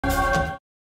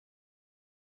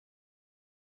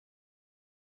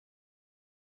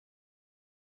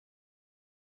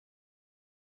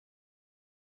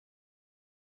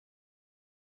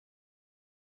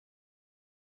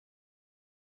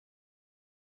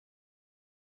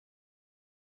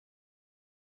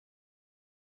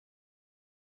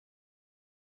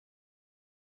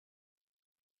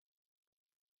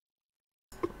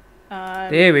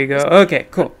There we go. Okay,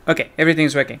 cool. Okay,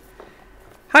 everything's working.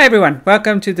 Hi everyone,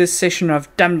 welcome to this session of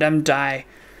Dum Dum Die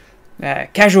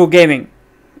Casual Gaming.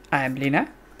 I am Leena.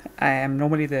 I am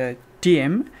normally the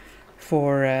DM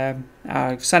for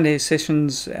our Sunday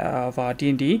sessions of our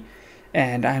D&D,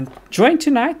 and I'm joined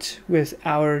tonight with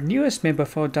our newest member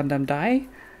for Dum Dum Die,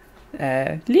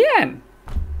 Leanne.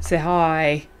 Say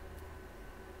hi.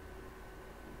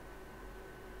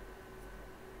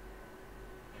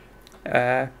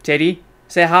 Teddy,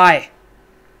 say hi.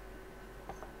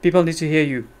 People need to hear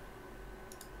you.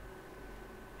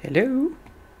 Hello.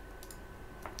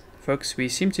 Folks, we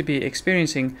seem to be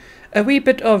experiencing a wee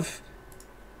bit of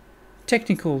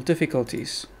technical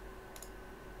difficulties.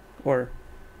 Or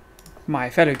my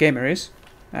fellow gamer is.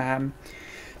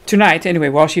 Tonight, anyway,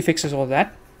 while she fixes all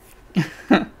that.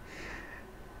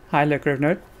 Hi, Lurker of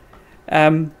Note.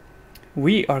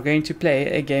 We are going to play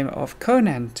a game of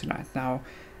Conan tonight. Now,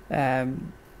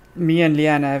 me and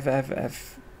Leanne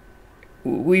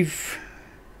we've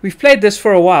played this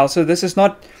for a while, so this is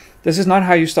not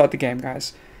how you start the game,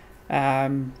 guys.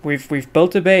 We've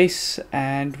built a base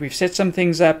and we've set some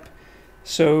things up.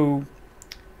 So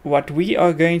what we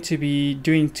are going to be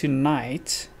doing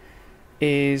tonight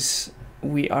is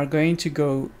we are going to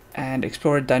go and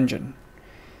explore a dungeon.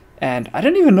 And I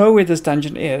don't even know where this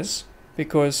dungeon is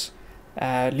because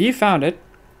Lee found it.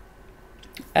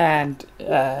 And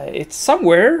it's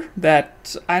somewhere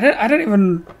that I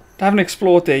haven't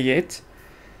explored there yet,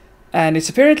 and it's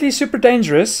apparently super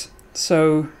dangerous.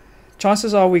 So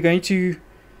chances are we're going to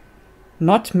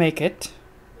not make it.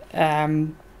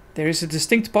 There is a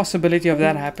distinct possibility of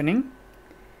that happening.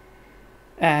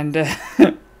 And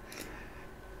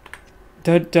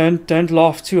don't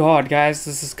laugh too hard, guys.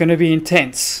 This is going to be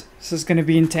intense.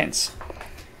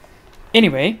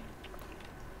 Anyway.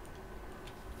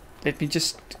 Let me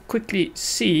just quickly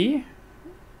see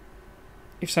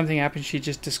if something happened. She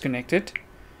just disconnected.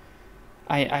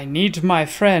 I need my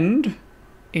friend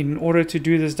in order to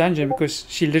do this dungeon because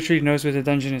she literally knows where the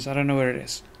dungeon is. I don't know where it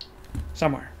is.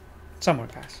 Somewhere,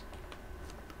 guys.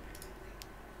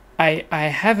 I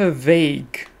have a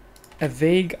vague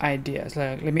idea.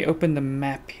 So let me open the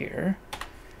map here.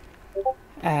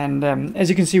 And as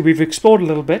you can see, we've explored a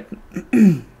little bit.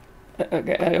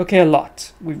 Okay, a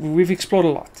lot. We've explored a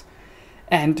lot.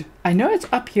 And I know it's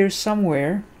up here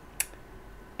somewhere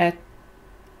at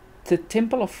the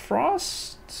Temple of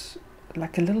Frost,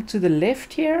 like a little to the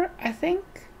left here, I think.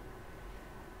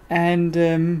 And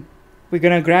we're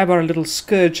going to grab our little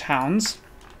Scourge Hounds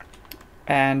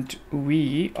and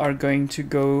we are going to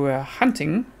go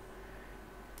hunting.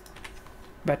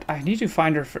 But I need to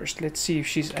find her first. Let's see if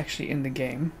she's actually in the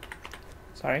game.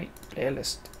 Sorry, player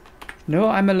list. No,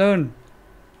 I'm alone.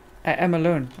 I am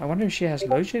alone. I wonder if she has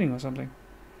load shedding or something.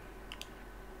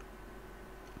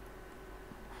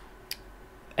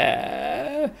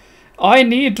 I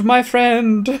need my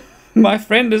friend. My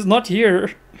friend is not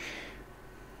here.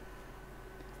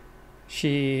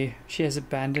 She has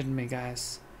abandoned me,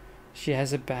 guys. She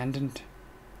has abandoned.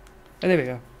 Oh, there we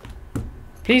go.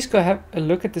 Please go have a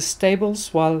look at the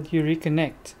stables while you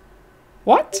reconnect.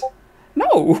 What?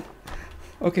 No.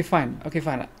 Okay, fine. Okay,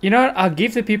 fine. You know what? I'll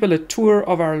give the people a tour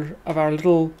of our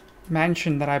little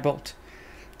mansion that I built.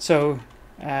 So,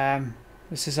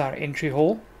 this is our entry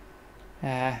hall.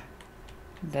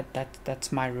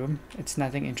 That's my room. It's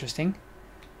nothing interesting.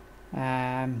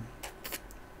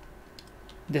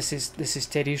 This is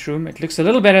Teddy's room. It looks a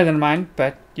little better than mine,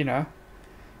 but you know,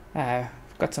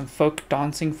 we've got some folk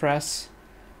dancing for us.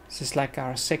 This is like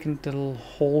our second little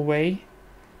hallway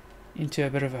into a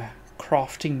bit of a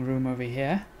crafting room over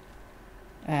here,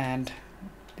 and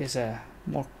there's a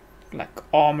more like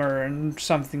armor and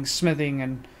something smithing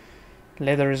and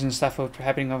leathers and stuff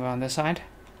happening over on this side.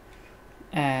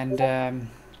 And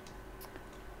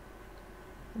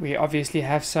we obviously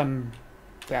have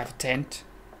we have a tent,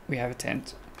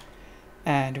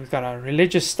 and we've got our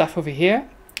religious stuff over here,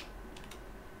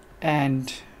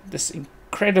 and this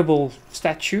incredible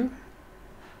statue,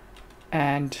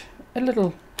 and a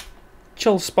little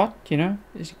chill spot, you know,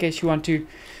 in case you want to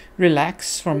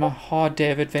relax from a hard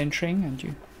day of adventuring and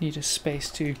you need a space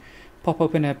to pop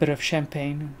open a bit of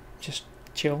champagne and just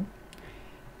chill.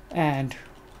 And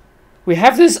we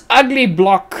have this ugly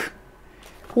block.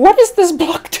 What is this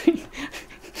block doing?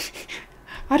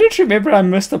 I don't remember I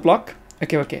missed a block.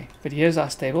 Okay, but here's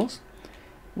our stables.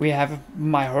 We have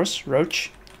my horse,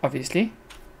 Roach, obviously,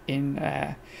 in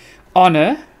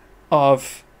honor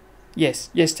of...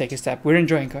 Yes, take a stab. We're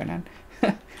enjoying Conan.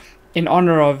 In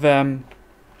honor of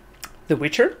the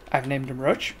Witcher, I've named him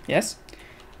Roach, yes.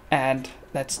 And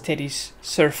that's Teddy's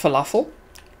Sir Falafel.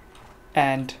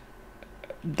 And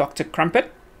Dr.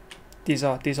 Crumpet. These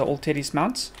are all Teddy's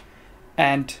mounts.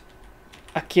 And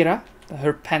Akira,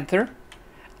 her panther.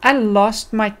 I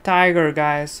lost my tiger,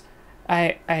 guys.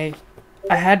 I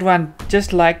had one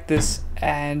just like this,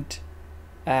 and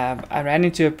I ran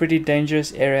into a pretty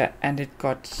dangerous area and it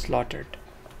got slaughtered.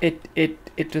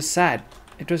 It was sad.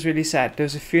 It was really sad. There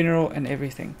was a funeral and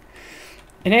everything.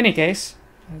 In any case,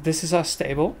 this is our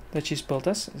stable that she's built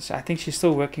us. So I think she's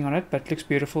still working on it, but it looks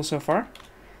beautiful so far.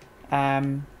 Yeah,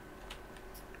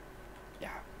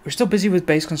 we're still busy with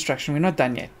base construction. We're not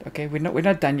done yet. Okay, we're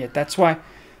not done yet. That's why.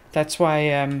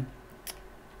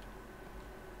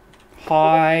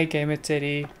 Hi, Gamer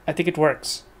Teddy. I think it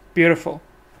works. Beautiful.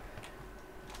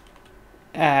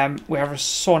 We have a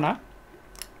sauna.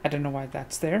 I don't know why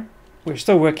that's there. We're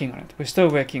still working on it. We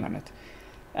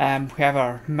have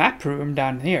our map room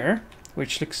down here,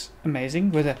 which looks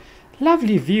amazing, with a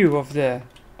lovely view of the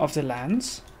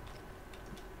lands.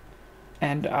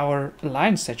 And our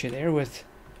lion statue there with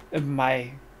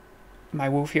my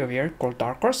wolfie over here called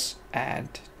Darkos,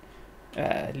 and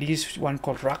Lee's one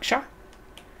called Raksha.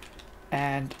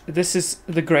 And this is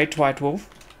the great white wolf,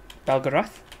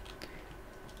 Belgarath.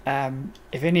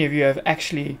 If any of you have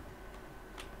actually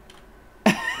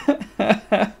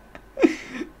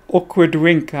awkward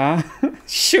wink, huh?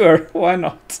 Sure, why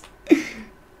not?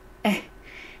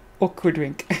 Awkward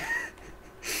wink.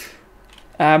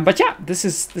 But yeah, this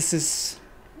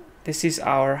is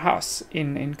our house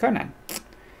in Conan.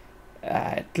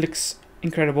 It looks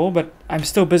incredible, but I'm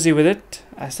still busy with it.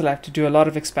 I still have to do a lot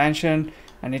of expansion.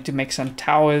 I need to make some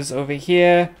towers over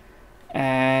here,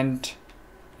 and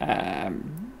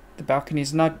the balcony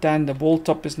is not done. The wall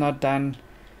top is not done.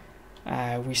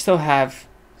 We still have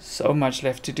so much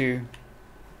left to do,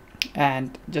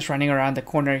 and just running around the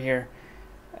corner here,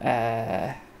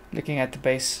 looking at the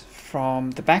base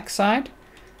from the back side.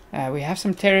 We have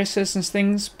some terraces and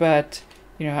things, but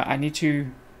you know,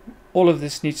 all of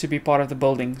this needs to be part of the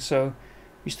building, so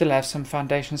we still have some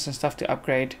foundations and stuff to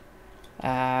upgrade.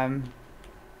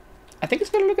 I think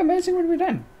it's going to look amazing when we're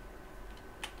done.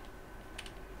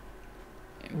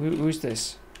 Who's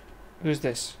this? Who's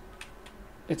this?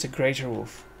 It's a greater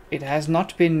wolf. It has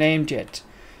not been named yet.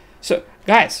 So,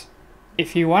 guys,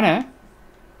 if you wanna...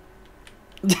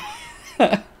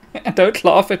 Don't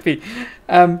laugh at me.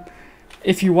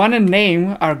 If you wanna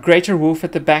name our greater wolf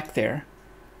at the back there,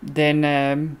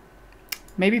 then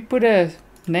maybe put a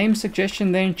name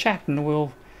suggestion there in chat, and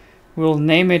we'll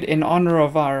name it in honor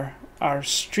of our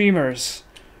streamers.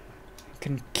 You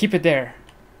can keep it there.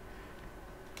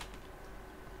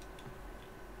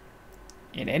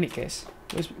 In any case,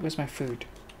 where's my food?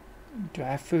 Do I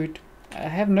have food? I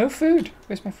have no food.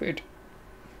 Where's my food?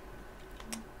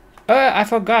 I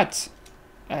forgot.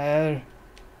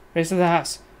 Rest of the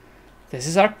house. This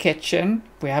is our kitchen.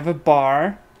 We have a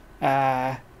bar.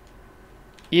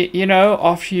 You know,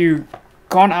 after you've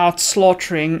gone out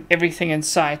slaughtering everything in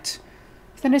sight,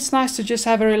 then it's nice to just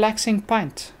have a relaxing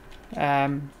pint. We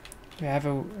have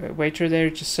a waiter there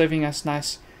just serving us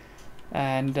nice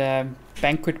and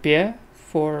banquet beer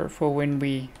for when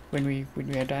we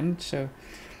are done. So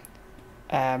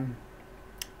I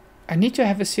need to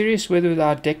have a serious word with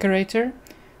our decorator,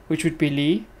 which would be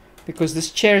Lee, because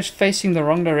this chair is facing the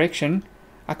wrong direction.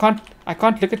 I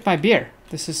can't look at my beer.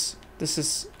 This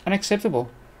is unacceptable.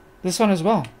 This one as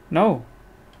well. No.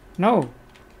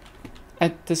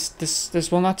 This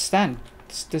will not stand.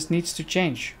 This needs to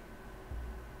change.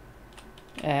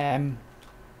 She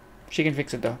can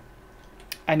fix it though.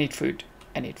 I need food.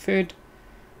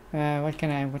 What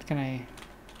can I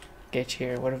get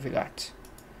here? What have we got?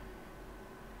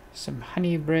 Some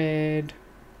honey bread.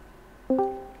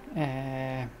 Can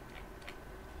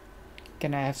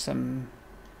I have some?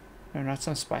 No, not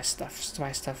some spice stuff.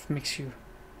 Spice stuff makes you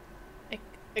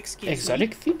Excuse exotic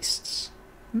me. feasts.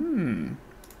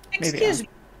 Excuse me.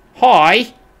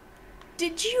 Hi.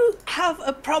 Did you have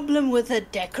a problem with the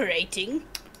decorating?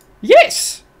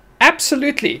 Yes,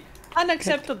 absolutely.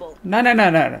 Unacceptable.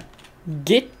 No.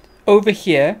 Get over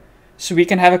here so we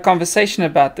can have a conversation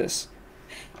about this.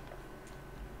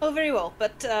 Oh, very well,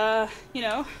 but you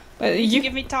know, You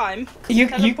give me time. you-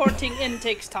 Teleporting in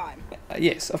takes time.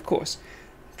 yes, of course.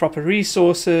 Proper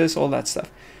resources, all that stuff.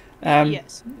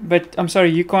 Yes. But I'm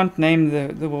sorry, you can't name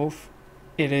the wolf.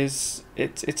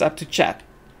 It's up to chat.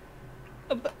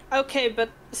 Okay, but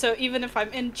so even if I'm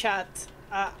in chat,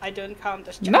 I don't count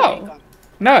as chat. No.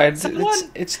 No, it's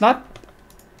not.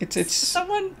 It's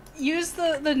Someone use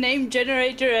the name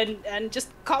generator and just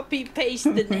copy paste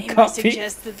the name I Copy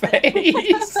suggested.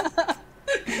 paste.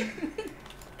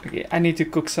 Okay, I need to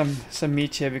cook some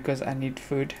meat here because I need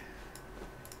food.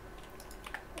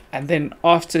 And then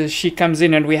after she comes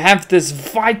in and we have this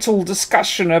vital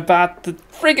discussion about the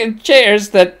friggin' chairs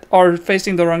that are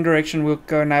facing the wrong direction, we'll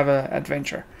go and have an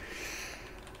adventure.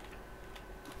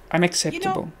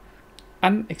 Unacceptable.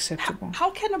 Unacceptable.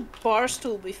 How can a bar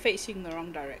stool be facing the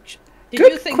wrong direction?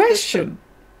 Good question.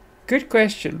 Good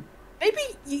question. Maybe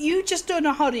you just don't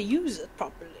know how to use it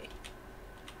properly.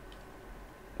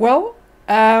 Well,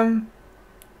 I'm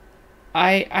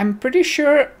pretty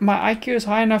sure my IQ is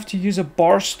high enough to use a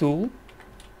bar stool.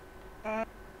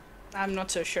 I'm not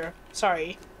so sure.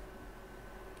 Sorry.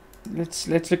 Let's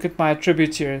look at my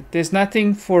attributes here. There's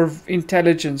nothing for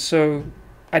intelligence, so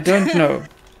I don't know.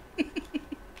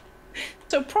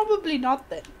 So probably not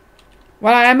then.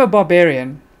 Well, I am a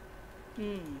barbarian.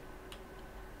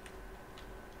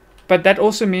 But that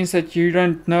also means that you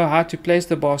don't know how to place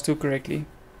the bar stool correctly.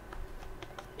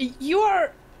 You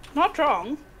are not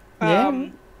wrong. Yeah.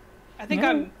 I think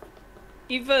I'm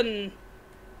even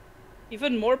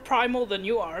more primal than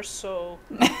you are, so...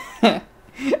 I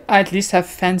at least have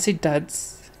fancy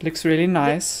duds. Looks really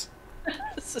nice.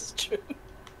 This is true.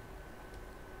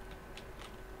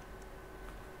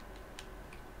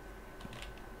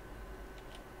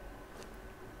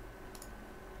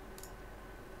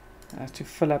 I have to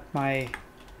fill up my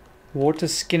water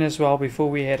skin as well before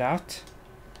we head out.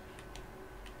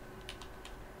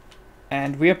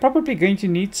 And we are probably going to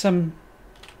need some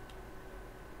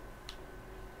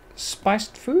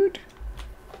spiced food.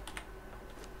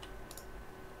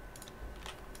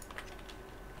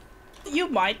 You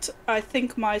might. I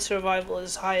think my survival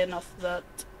is high enough that...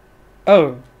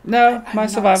 Oh, no, my I'm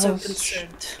survival not so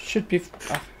concerned. should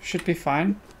be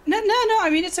fine. No, I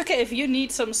mean, it's okay. If you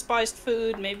need some spiced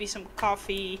food, maybe some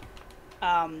coffee,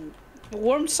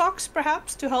 warm socks,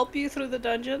 perhaps, to help you through the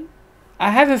dungeon.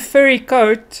 I have a furry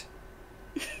coat.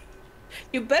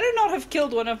 You better not have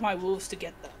killed one of my wolves to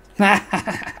get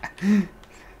that.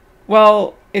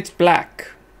 Well, it's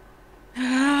black.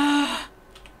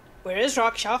 Where is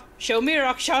Raksha? Show me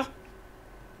Raksha.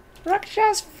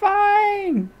 Raksha's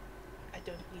fine. I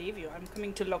don't believe you. I'm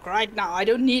coming to look right now. I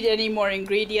don't need any more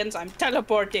ingredients. I'm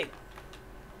teleporting.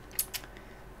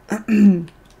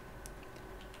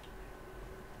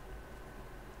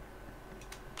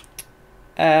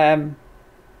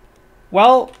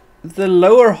 Well, the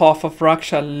lower half of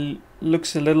Raksha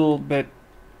looks a little bit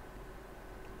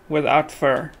without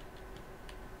fur.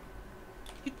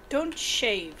 You don't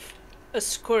shave a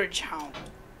scourge hound.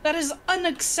 That is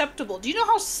unacceptable. Do you know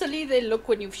how silly they look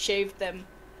when you've shaved them?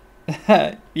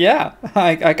 Yeah,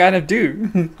 I kind of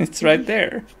do. It's right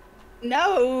there.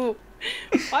 No!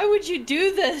 Why would you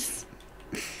do this?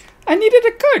 I needed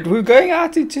a coat. We're going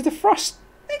out into the frost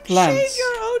lands. Shave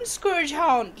your own scourge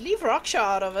hound. Leave Raksha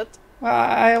out of it. Well,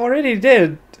 I already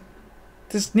did.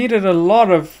 This needed a lot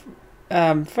of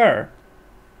fur.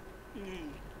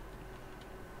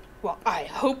 Well, I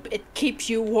hope it keeps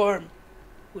you warm.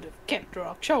 Would have kept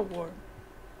Raksha warm.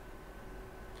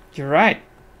 You're right.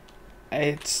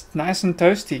 It's nice and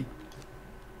toasty.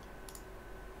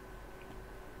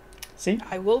 See?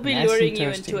 I will be Nice luring and you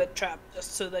toasty. into a trap,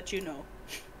 just so that you know.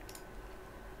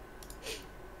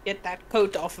 Get that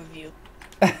coat off of you.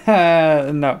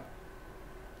 No.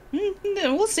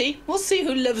 We'll see. We'll see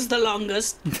who lives the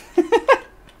longest.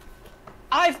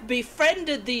 I've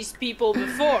befriended these people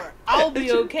before. I'll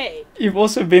be okay. You've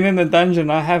also been in the dungeon.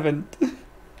 I haven't.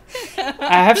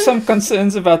 I have some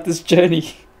concerns about this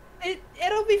journey.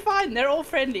 It'll be fine. They're all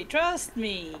friendly. Trust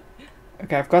me.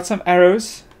 Okay, I've got some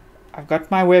arrows. I've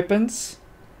got my weapons.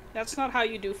 That's not how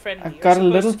you do friendly. I've You're got a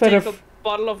supposed little to bit take of... a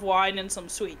bottle of wine and some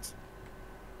sweets.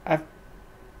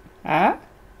 Huh?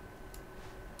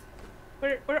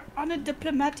 We're on a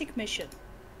diplomatic mission.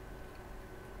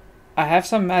 I have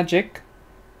some magic.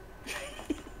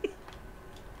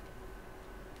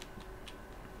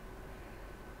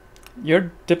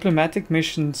 Your diplomatic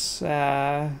missions,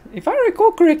 if I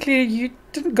recall correctly, you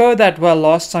didn't go that well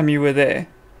last time you were there.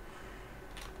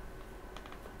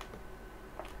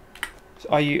 So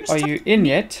are you in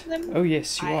yet? Oh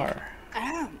yes, you are. I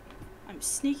am. I'm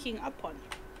sneaking up on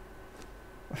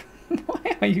you.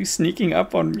 Why are you sneaking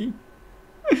up on me?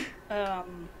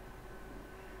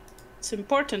 It's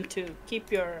important to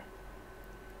keep your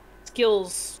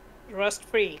skills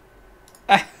rust-free.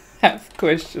 I have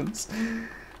questions.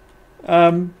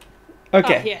 Okay.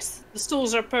 Ah, yes, the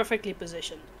stools are perfectly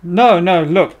positioned. No,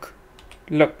 look.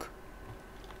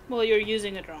 Well, you're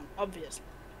using it wrong, obviously.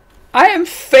 I am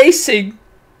facing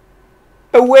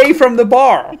away from the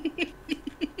bar.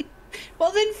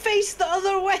 Well, then face the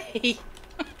other way.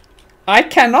 I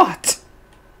cannot.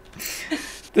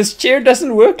 This chair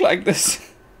doesn't work like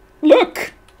this.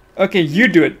 Look. Okay, you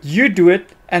do it. You do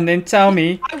it, and then tell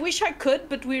me. We wish I could,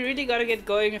 but we really gotta get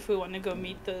going if we want to go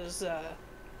meet those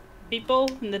people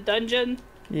in the dungeon.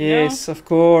 Yes, of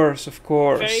course, of Very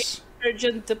course.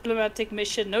 urgent diplomatic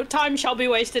mission. No time shall be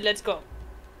wasted. Let's go.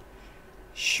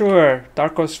 Sure,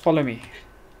 Darkos, follow me.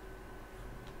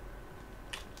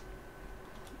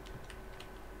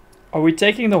 Are we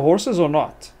taking the horses or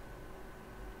not?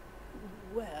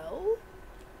 Well,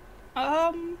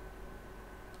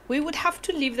 we would have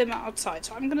to leave them outside,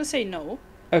 so I'm gonna say no.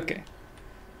 Okay.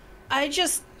 I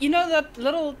just, you know that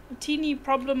little teeny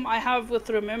problem I have with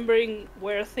remembering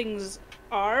where things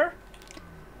are?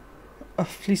 Oh,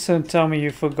 please don't tell me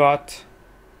you forgot.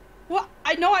 Well,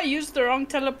 I know I used the wrong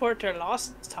teleporter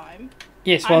last time.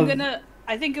 Yes, well,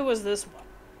 I think it was this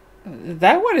one.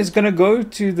 that one is gonna go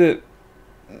to the...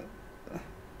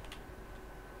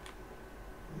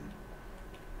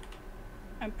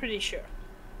 I'm pretty sure.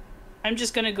 I'm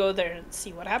just gonna go there and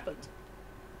see what happens.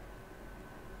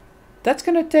 That's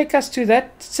gonna take us to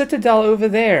that citadel over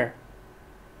there.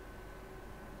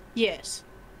 Yes.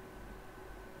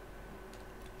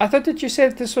 I thought that you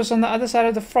said this was on the other side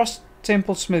of the Frost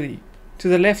Temple smithy, to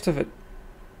the left of it.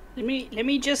 Let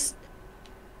me just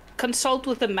consult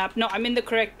with the map. No, I'm in the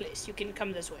correct place. You can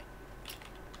come this way.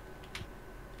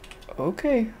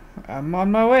 Okay, I'm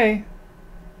on my way.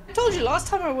 I told you last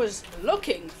time I was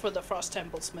looking for the Frost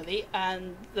Temple smithy,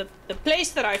 and the place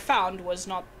that I found was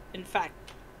not, in fact,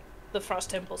 the Frost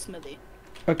Temple smithy.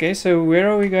 Okay, so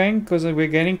where are we going? Because we're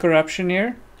getting corruption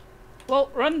here. Well,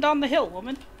 run down the hill,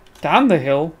 woman. Down the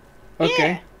hill? Okay.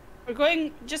 Yeah. We're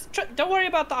going, don't worry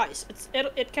about the ice.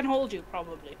 It can hold you,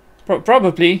 probably.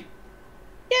 Probably.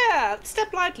 Yeah,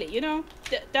 step lightly, you know.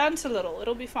 Dance a little,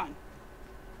 it'll be fine.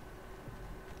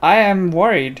 I am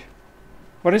worried.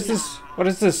 What is this? What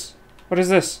is this? What is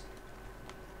this?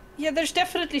 Yeah, there's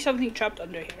definitely something trapped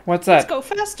under here. What's that? Let's go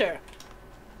faster.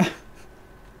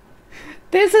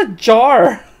 There's a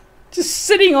jar just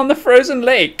sitting on the frozen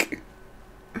lake.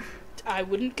 I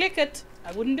wouldn't click it.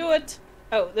 I wouldn't do it.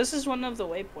 Oh, this is one of the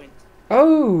waypoints.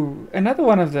 Oh, another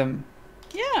one of them.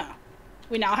 Yeah.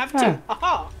 We now have Huh. two.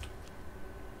 Aha.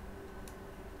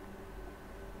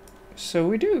 So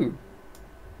we do.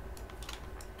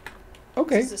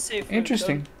 Okay, This is a safe room.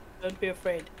 interesting. Don't be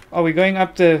afraid. Are we going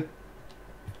up the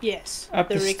Yes. up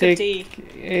the rickety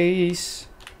staircase?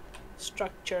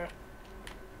 structure.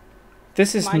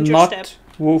 This is Mind your not step.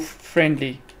 wolf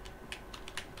friendly.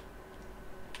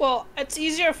 Well, it's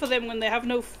easier for them when they have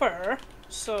no fur.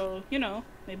 So, you know,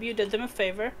 maybe you did them a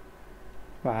favor.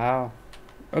 Wow.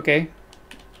 Okay.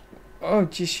 Oh,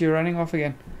 geez, you're running off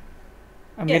again.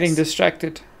 I'm Yes. getting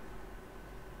distracted.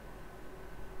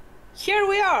 Here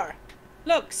we are.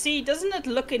 Look, see, doesn't it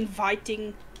look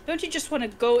inviting? Don't you just want to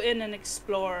go in and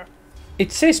explore?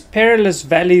 It says Perilous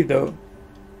Valley, though.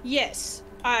 Yes,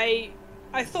 I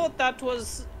thought that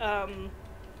was,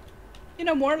 you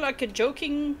know, more like a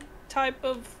joking type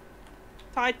of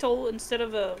title instead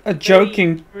of a very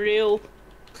joking- real.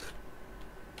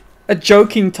 A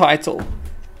joking title.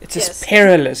 It says Yes.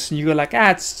 Perilous, and you go like,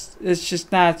 it's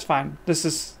just, nah, it's fine. This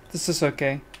is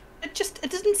okay. It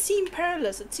doesn't seem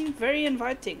perilous. It seems very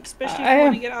inviting, especially if I you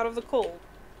want to am- get out of the cold.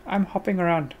 I'm hopping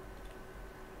around.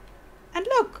 And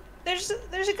look, there's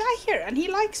a guy here, and he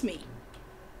likes me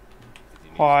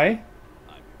Hi.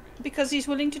 because he's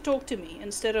willing to talk to me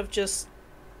instead of just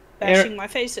Er- bashing my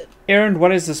face in. Aaron,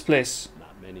 what is this place?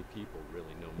 Not many people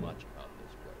really know much about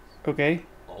this place. Okay.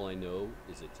 All I know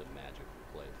is it's a magical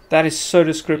place. That is so If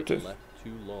descriptive. left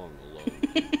too long alone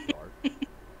in the dark,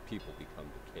 people become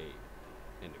decayed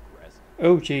and aggressive.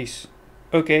 Oh, jeez.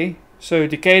 Okay. So,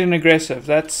 decayed and aggressive.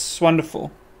 That's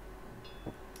wonderful.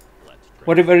 Let's trade.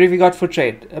 What have you got for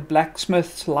trade? A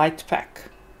blacksmith's light pack.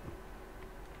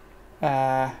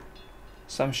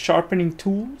 Some sharpening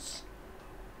tools.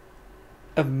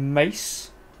 A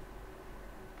mace.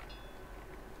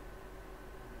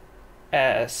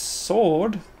 A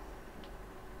sword.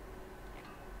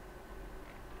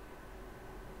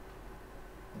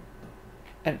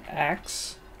 An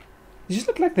axe. These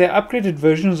look like they're upgraded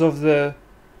versions of the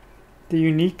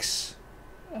uniques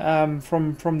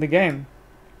from the game.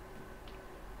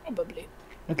 Probably.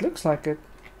 It looks like it.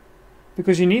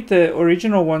 Because you need the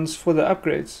original ones for the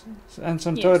upgrades and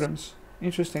some Yes. totems.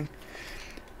 Interesting.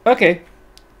 Okay.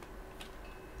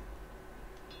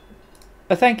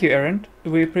 Thank you, Aaron.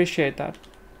 We appreciate that.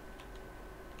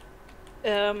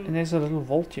 And there's a little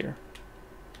vault here.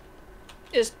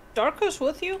 Is Darkos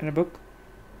with you? And a book.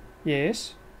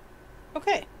 Yes.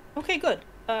 Okay. Okay, good.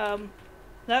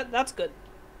 That's good.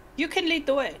 You can lead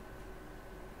the way.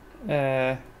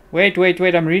 Wait.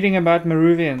 I'm reading about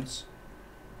Maruvians.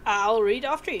 I'll read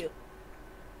after you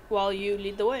while you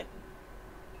lead the way.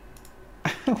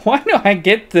 Why do I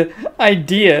get the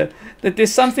idea that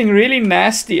there's something really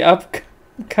nasty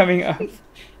coming up?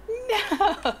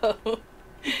 No.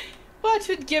 What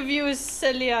would give you a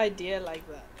silly idea like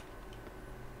that?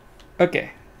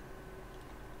 Okay.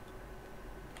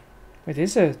 Wait,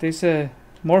 there's a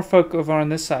more folk over on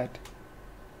this side.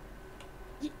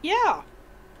 Yeah.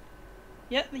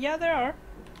 Yeah, there are.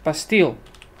 Bastille.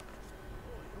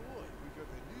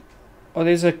 Oh,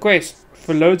 there's a quest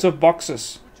for loads of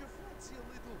boxes.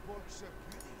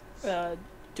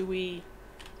 Do we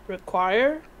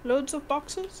require loads of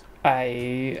boxes?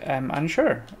 I am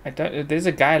unsure. I don't. There's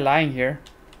a guy lying here.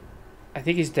 I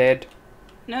think he's dead.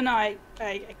 No, I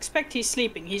expect he's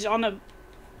sleeping. He's on a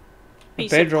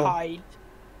piece bedroll. of hide.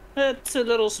 It's a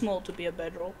little small to be a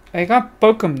bedroll. I can't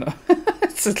poke him though.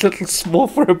 It's a little small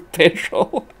for a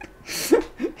bedroll.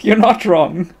 You're not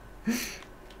wrong.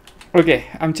 Okay,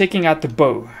 I'm taking out the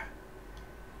bow.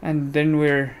 And then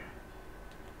we're...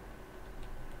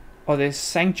 Oh, there's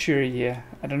sanctuary here.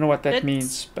 I don't know what that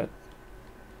means, but...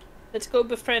 Let's go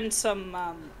befriend some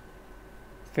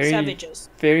very, savages.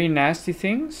 Very nasty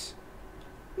things?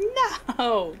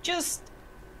 No, just,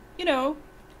 you know,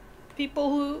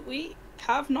 people who we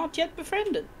have not yet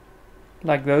befriended.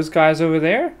 Like those guys over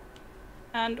there?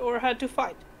 And or had to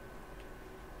fight.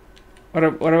 What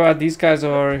about these guys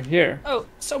over here? Oh,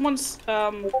 someone's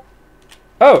trying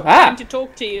to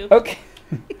talk to you. Okay.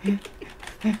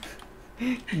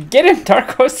 Get him,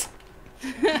 Tarkos!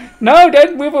 No,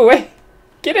 don't move away!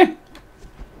 Get him!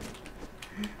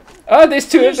 Oh, there's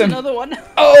two of them! Another one.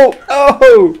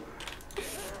 Oh!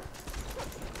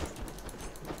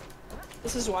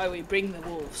 This is why we bring the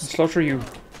wolves. Slaughter you.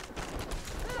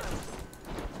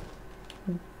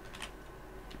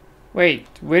 Wait,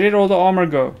 where did all the armor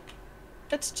go?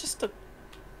 That's just a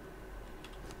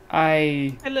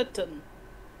I skeleton.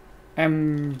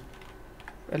 am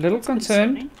a little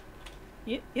concerned.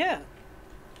 Yeah.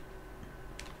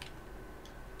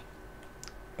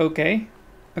 Okay.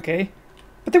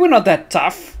 But they were not that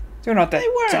tough. They were not that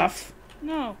tough.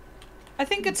 No. I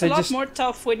think it's They a lot just- more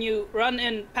tough when you run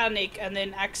in panic and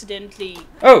then accidentally...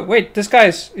 Oh, wait, this guy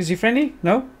is he friendly?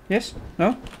 No? Yes?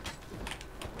 No?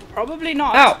 Probably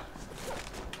not. Ow!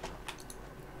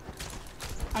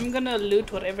 I'm gonna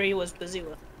loot whatever he was busy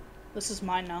with. This is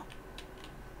mine now.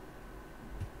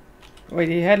 Wait,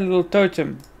 he had a little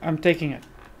totem. I'm taking it.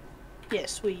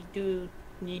 Yes, we do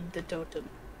need the totem.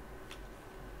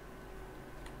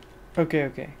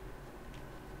 Okay.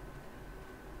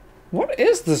 What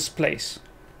is this place?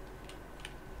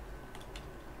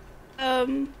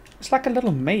 It's like a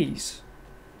little maze.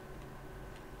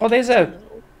 Oh, there's a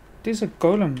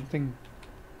golem thing.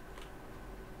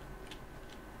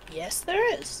 Yes,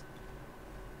 there is.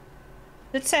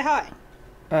 Let's say hi.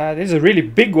 There's a really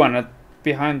big one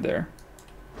behind there.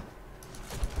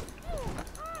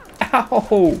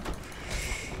 Ow!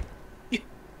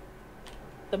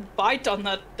 The bite on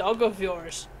that dog of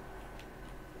yours.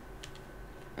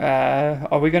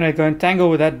 Are we gonna go and tangle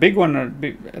with that big one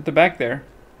at the back there?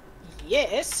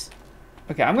 Yes.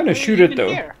 Okay, I'm gonna shoot it though.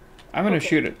 Here? I'm gonna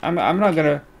shoot it. I'm not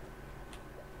gonna...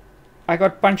 I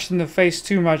got punched in the face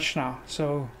too much now,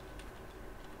 so...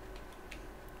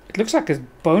 It looks like a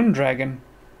bone dragon.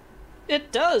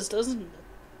 It does, doesn't it?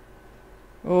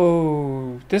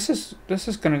 Oh, this is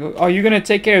gonna go... Oh, you're gonna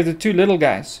take care of the two little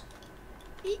guys.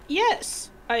 Yes.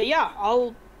 Yeah,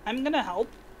 I'm gonna help.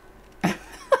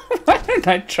 Why don't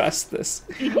I trust this?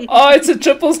 Oh, it's a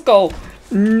triple skull.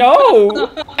 No!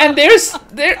 And there...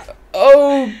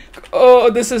 Oh,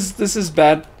 this is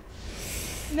bad.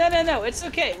 No, it's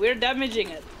okay. We're damaging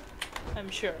it. I'm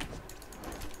sure.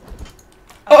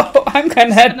 Oh, I'm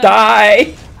gonna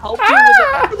die. Help you with it.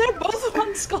 Oh, they're both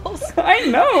one skulls. I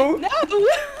know. No!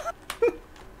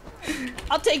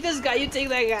 I'll take this guy, you take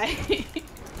that guy.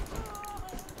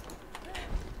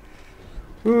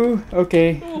 Ooh,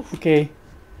 okay. Oof. Okay.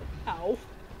 Ow.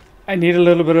 I need a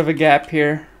little bit of a gap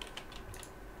here.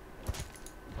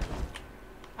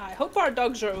 I hope our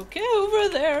dogs are okay over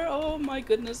there. Oh my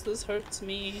goodness, this hurts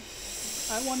me.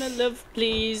 I want to live,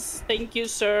 please. Thank you,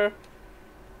 sir.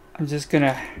 I'm just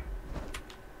gonna...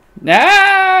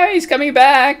 No, he's coming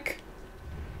back.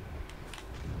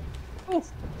 Oh,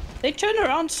 they turn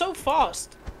around so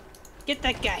fast. Get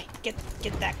that guy. Get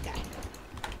that guy.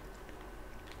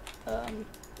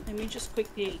 Let me just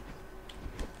quickly...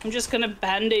 I'm just gonna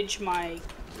bandage my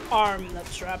arm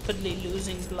that's rapidly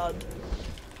losing blood.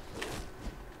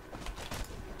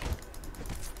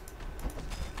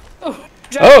 Oh,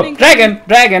 Oh,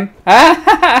 dragon!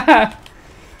 Ah!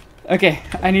 Okay,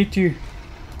 I need to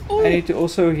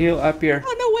also heal up here.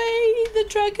 Run away! The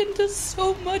dragon does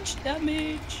so much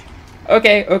damage.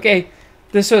 Okay.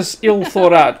 This was ill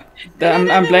thought out. I'm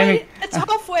blaming. Wait, it's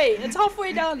halfway. It's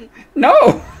halfway done. No.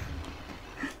 I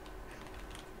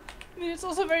mean, it's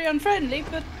also very unfriendly,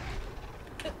 but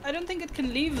I don't think it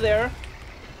can leave there.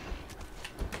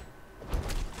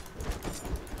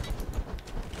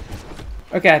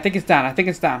 Okay, I think it's done. I think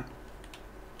it's done.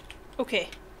 Okay.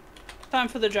 Time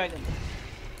for the dragon.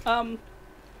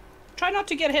 Try not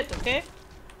to get hit, okay?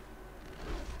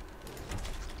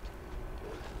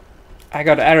 I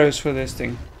got arrows for this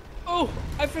thing. Oh,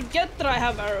 I forget that I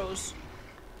have arrows.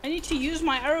 I need to use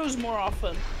my arrows more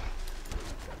often.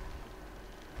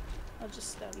 I'll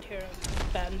just stand here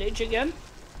and bandage again.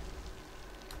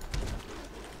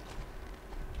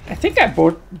 I think I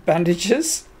bought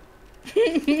bandages.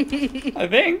 I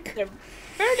think. They're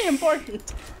fairly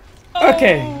important. Oh,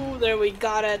 Okay. There we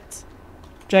got it.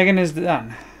 Dragon is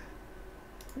done.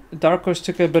 Dark Horse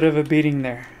took a bit of a beating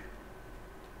there.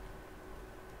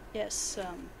 Yes,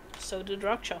 so did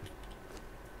Raksha.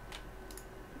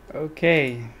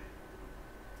 Okay.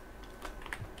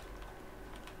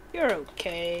 You're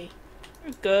okay.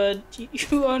 You're good.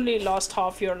 You only lost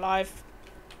half your life.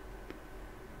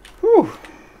 Whew.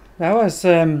 That was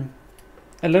a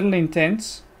little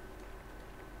intense.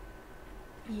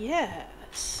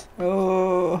 Yes.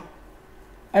 Oh.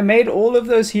 I made all of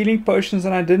those healing potions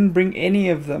and I didn't bring any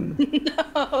of them.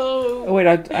 Oh. Oh wait,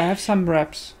 I have some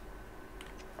wraps.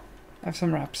 I have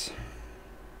some wraps.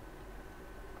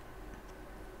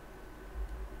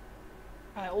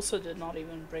 I also did not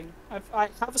even bring. I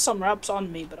have some wraps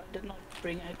on me, but I did not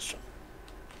bring extra.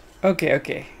 Okay,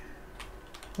 okay.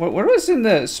 What was in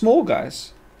the small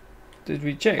guys? Did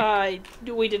we check?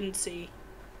 We didn't see.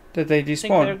 Did they I think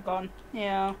they're despawn? gone.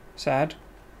 Yeah. Sad.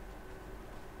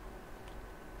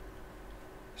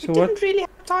 We So what? didn't really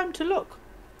have time to look.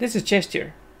 There's a chest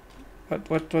here.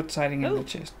 What's hiding in Oh. the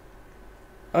chest?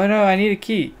 Oh no, I need a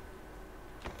key.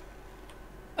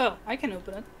 Oh, I can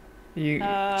open it. You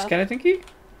skeleton key?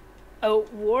 A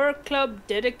war club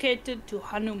dedicated to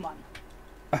Hanuman.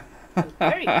 A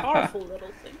very powerful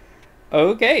little thing.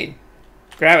 Okay.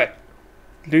 Grab it.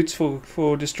 Loot's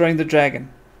for destroying the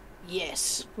dragon.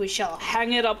 Yes, we shall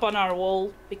hang it up on our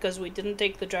wall because we didn't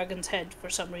take the dragon's head for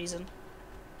some reason.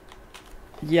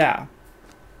 Yeah.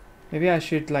 Maybe I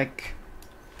should like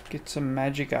get some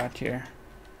magic out here.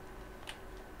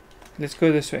 Let's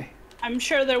go this way. I'm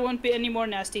sure there won't be any more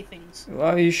nasty things.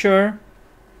 Well, are you sure?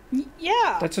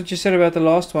 Yeah. That's what you said about the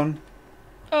last one.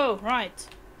 Oh, right.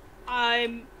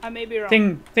 I may be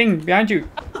wrong. Thing behind you.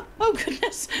 Oh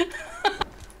goodness.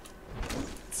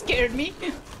 Scared me.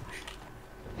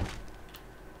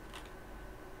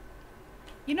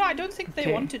 You know, I don't think they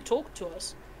Okay. want to talk to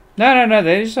us. No,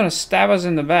 they just want to stab us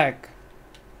in the back.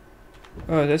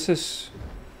 Oh, this is...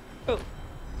 Oh.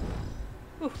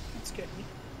 Ooh, that scared me.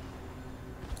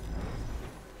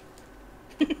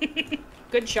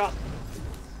 Good shot.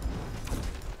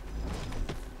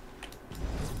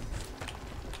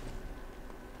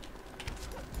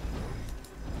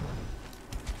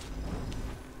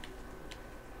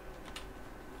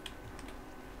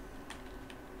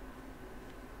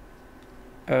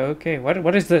 Okay,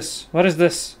 what is this? What is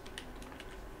this?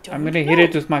 I'm Don't gonna hit know.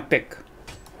 it with my pick.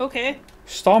 Okay.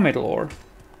 Star metal ore.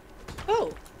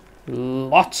 Oh,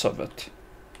 Lots of it.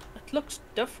 it looks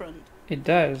different. It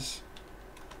does.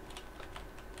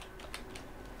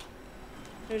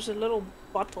 There's a little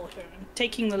bottle here. I'm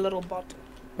taking the little bottle.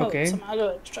 Okay. Oh, some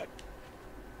aloe extract.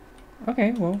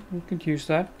 Okay, well, we could use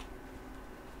that.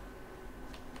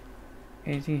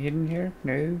 Anything hidden here?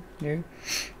 No.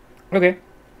 Okay.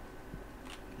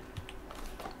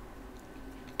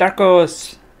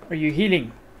 Darkos, are you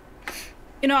healing?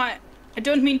 You know, I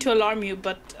don't mean to alarm you,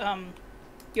 but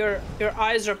your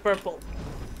eyes are purple.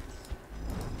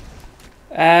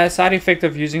 Side effect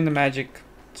of using the magic.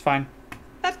 It's fine.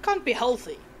 That can't be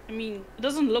healthy. I mean, it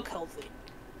doesn't look healthy.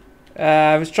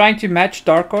 I was trying to match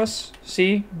Darkos.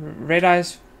 See? Red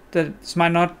eyes. That's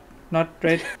mine not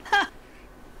red.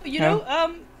 You No?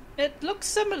 know, it looks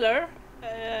similar.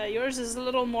 Yours is a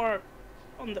little more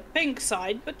on the pink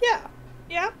side, but yeah,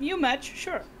 you match,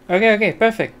 sure. Okay,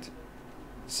 perfect.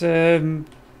 It's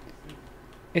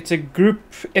a group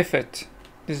effort.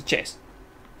 There's a chest.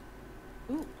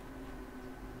 Ooh.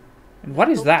 And what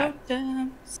is that?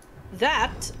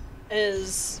 That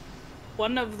is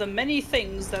one of the many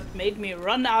things that made me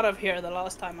run out of here the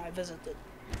last time I visited.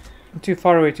 I'm too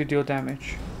far away to deal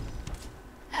damage.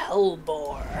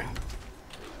 Hellboar.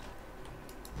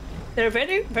 They're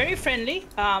very, very friendly.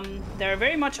 They're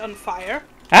very much on fire.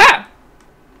 Ah!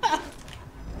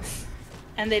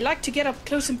 And they like to get up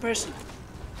close and personal.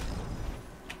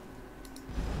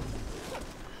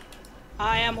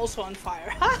 I am also on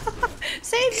fire.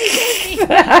 Save me, save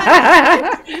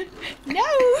me! No!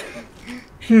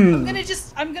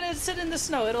 I'm gonna sit in the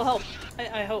snow, it'll help.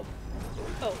 I hope.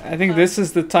 Oh, I think this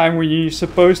is the time when you're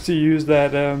supposed to use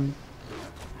that,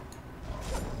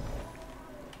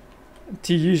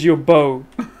 to use your bow.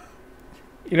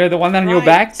 You know, the one on your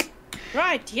back?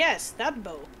 Right, yes, that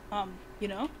bow. You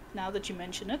know, now that you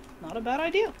mention it, not a bad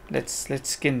idea. Let's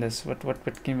skin this.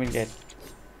 What can we get?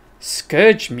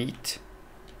 Scourge meat.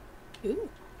 Ooh.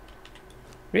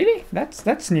 Really?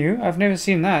 That's new. I've never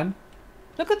seen that.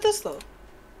 Look at this though.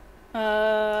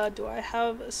 Do I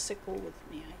have a sickle with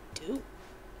me? I do.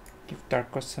 Give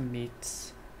Darko some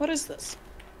meats. What is this?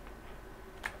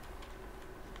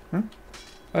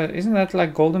 Isn't that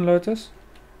like golden lotus?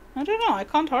 I don't know. I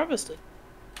can't harvest it.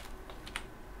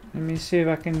 Let me see if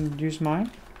I can use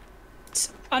mine.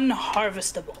 It's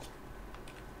unharvestable.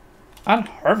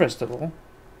 Unharvestable?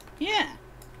 Yeah.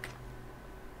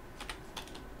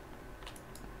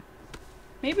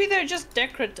 Maybe they're just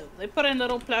decorative. They put in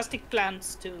little plastic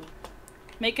plants to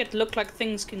make it look like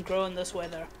things can grow in this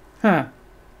weather. Huh.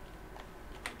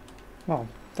 Well,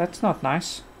 that's not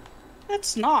nice.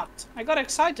 That's not. I got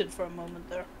excited for a moment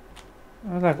there.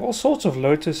 Like all sorts of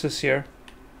lotuses here.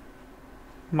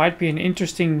 Might be an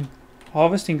interesting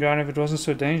harvesting ground if it wasn't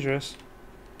so dangerous.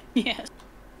 Yes.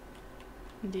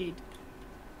 Indeed.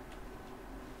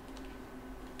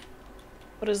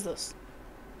 What is this?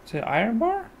 Is it iron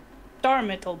bar? Star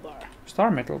metal bar. Star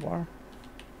metal bar.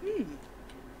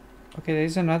 Okay,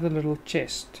 there's another little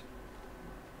chest.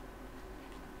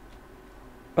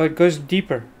 Oh, it goes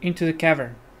deeper into the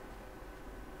cavern.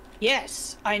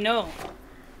 Yes, I know.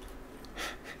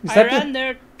 Is I that ran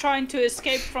there trying to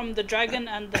escape from the dragon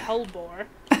and the hellboar.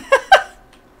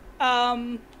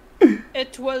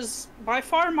 It was by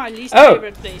far my least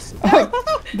favorite place.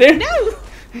 Oh, there. No!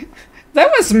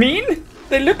 That was mean.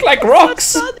 They look like rocks.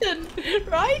 So sudden,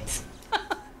 right?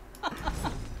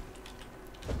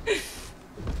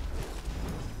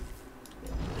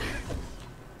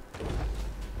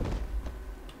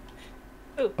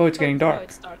 Oh, it's getting dark. Oh,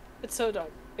 it's dark. It's so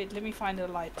dark. Wait, let me find a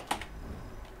light.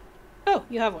 Oh,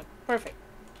 you have one. Perfect.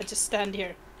 I just stand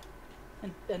here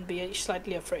and be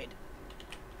slightly afraid.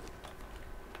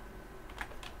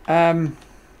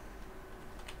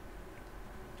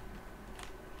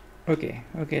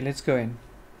 Okay, let's go in.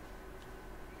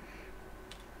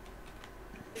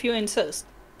 If you insist.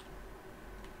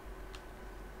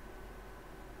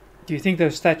 Do you think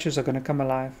those statues are gonna come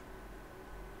alive?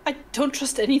 I don't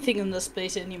trust anything in this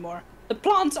place anymore. The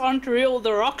plants aren't real,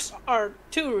 the rocks are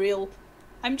too real.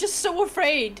 I'm just so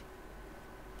afraid.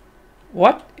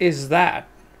 What is that?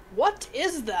 What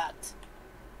is that?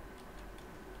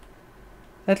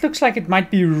 That looks like it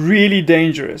might be really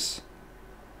dangerous.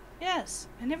 Yes,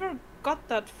 I never got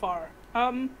that far.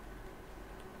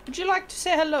 Would you like to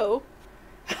say hello?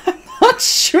 Not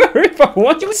sure if I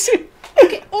want to.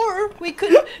 Okay, or we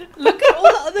could look at all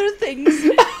the other things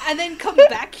and then come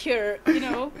back here, you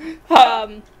know.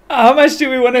 How much do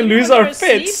we want to lose our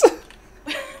fits?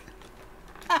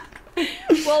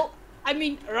 Well, I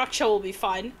mean, Raksha will be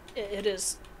fine. It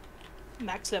is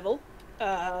max level.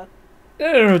 No,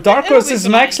 Darkos is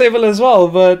max level as well,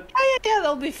 but yeah,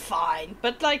 they'll be fine.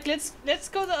 But like, let's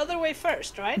go the other way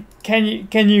first, right? Can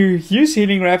you use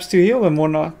healing wraps to heal them or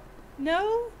not?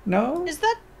 No. No. Is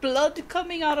that blood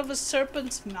coming out of a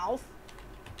serpent's mouth?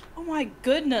 Oh my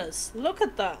goodness! Look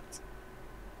at that.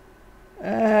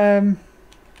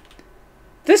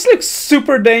 This looks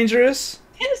super dangerous.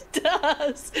 It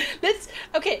does.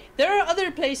 Okay, there are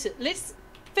other places. Let's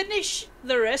finish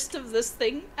the rest of this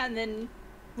thing and then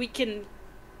we can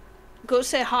go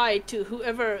say hi to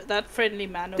whoever that friendly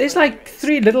man over There's there like is.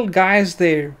 3 little guys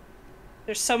there.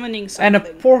 They're summoning something. And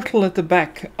a portal at the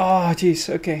back. Oh jeez,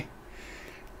 okay.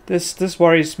 This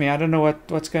worries me. I don't know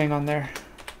what's going on there.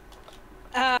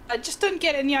 Just don't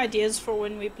get any ideas for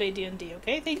when we play D&D,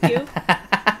 okay? Thank you.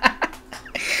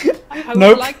 I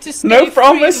would like to stay no free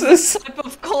promises. of this type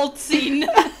of cult scene.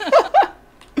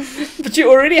 But you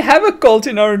already have a cult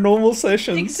in our normal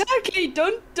sessions. Exactly.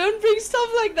 Don't bring stuff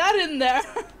like that in there.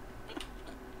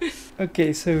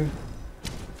 Okay, so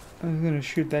I'm gonna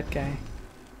shoot that guy.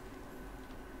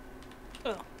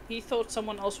 Oh, he thought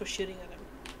someone else was shooting at him.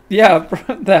 Yeah,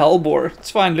 the hellboar.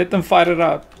 It's fine. Let them fight it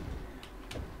out.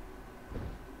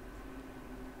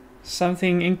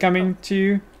 Something incoming to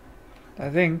you, I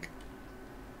think.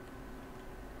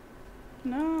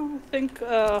 No, I think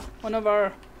one of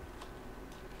our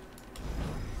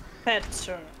pets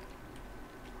are...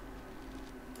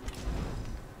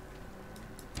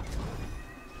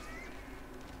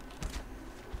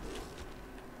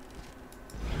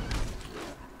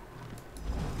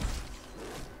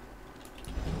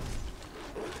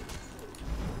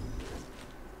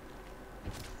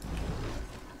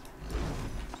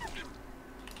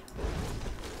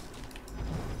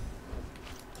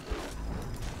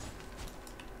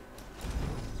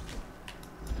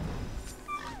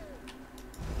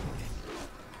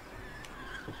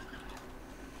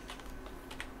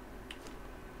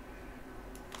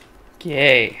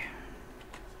 Yay.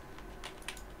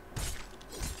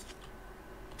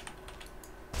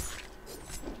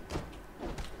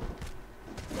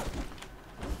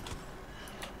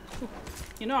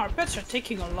 You know, our pets are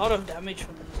taking a lot of damage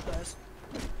from these guys.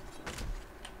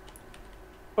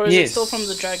 Or is it still from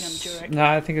the dragon, do you reckon? No,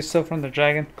 I think it's still from the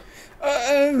dragon.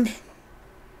 It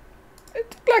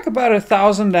took like about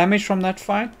 1,000 damage from that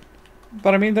fight.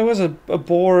 But I mean, there was a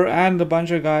boar and a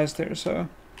bunch of guys there, so...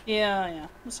 Yeah,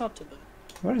 that's not too bad.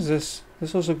 What is this?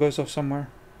 This also goes off somewhere.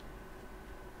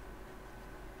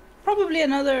 Probably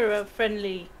another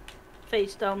friendly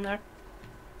face down there.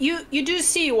 You do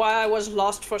see why I was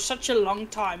lost for such a long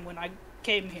time when I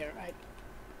came here, right?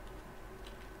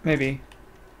 Maybe.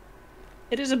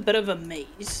 It is a bit of a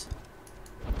maze.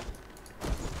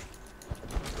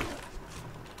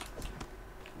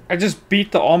 I just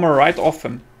beat the armor right off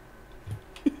him.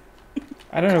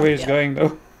 I don't know where he's going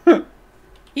though.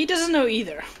 He doesn't know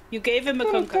either. You gave him a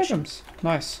concussion. Totems.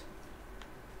 Nice.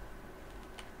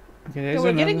 Okay, there's Yeah, we're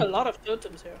another... getting a lot of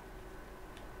totems here.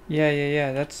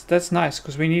 Yeah. That's nice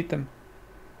because we need them.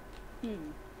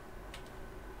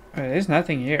 There's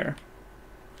nothing here.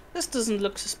 This doesn't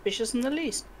look suspicious in the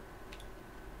least.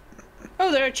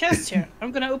 Oh, there are chests here.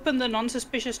 I'm gonna open the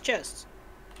non-suspicious chests.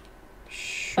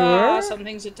 Sure.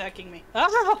 Something's attacking me.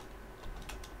 Ah!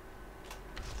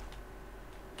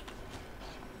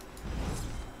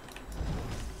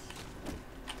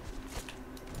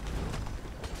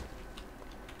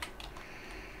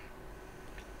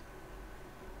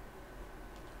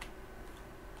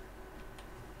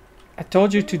 I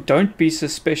told you to don't be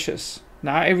suspicious.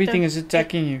 Now everything is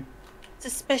attacking you.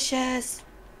 Suspicious.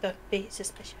 Don't be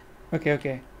suspicious.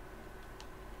 Okay.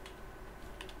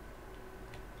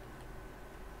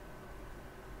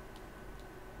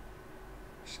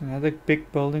 There's another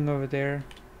big building over there.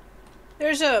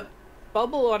 There's a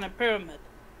bubble on a pyramid.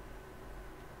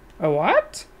 A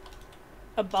what?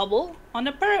 A bubble on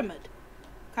a pyramid.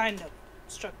 Kind of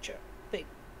structure thing.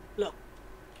 Look.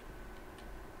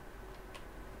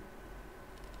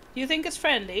 Do you think it's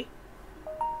friendly?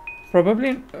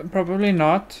 Probably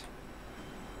not.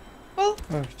 Well,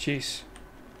 Oh, jeez.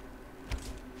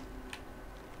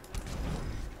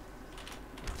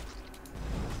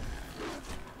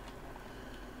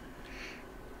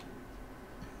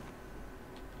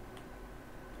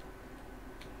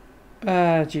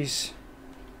 Jeez.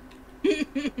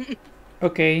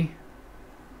 Okay.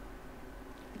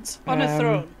 it's on a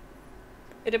throne.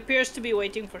 It appears to be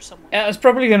waiting for someone. Yeah, it's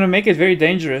probably gonna make it very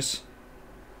dangerous.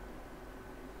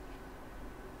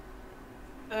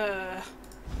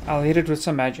 I'll hit it with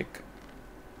some magic.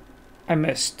 I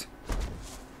missed.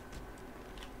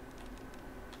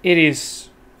 It is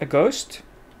a ghost?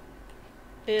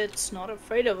 It's not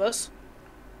afraid of us.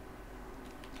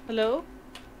 Hello?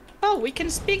 Oh, we can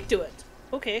speak to it.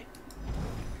 Okay.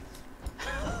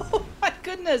 Oh my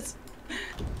goodness.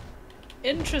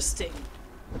 Interesting.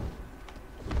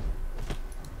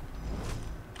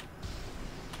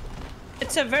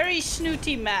 It's a very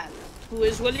snooty man who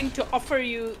is willing to offer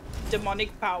you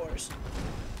demonic powers.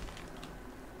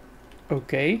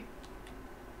 Okay.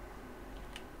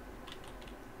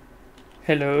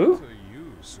 Hello? What are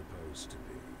you supposed to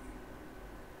be?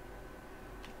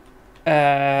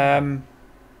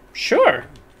 Sure.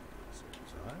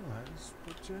 Exile has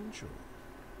potential.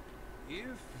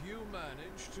 If you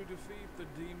manage to defeat the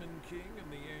Demon King in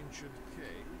the ancient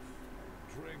cave,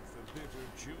 drink the bitter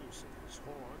juice of his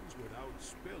horns without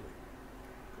spilling,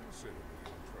 consider me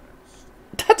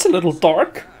impressed. That's a little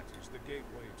dark. That is the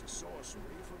gateway to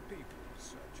sorcery for people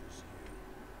such as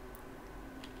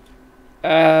you.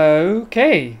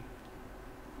 Okay.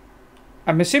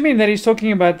 I'm assuming that he's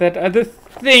talking about that other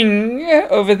thing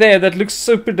over there that looks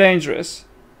super dangerous.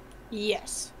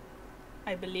 Yes.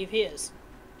 I believe he is.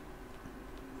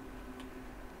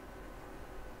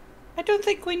 I don't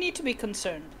think we need to be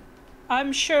concerned.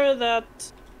 I'm sure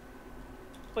that...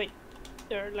 Wait,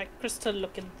 there are like crystal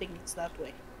looking things that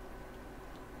way.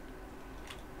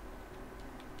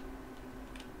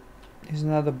 There's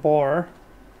another boar.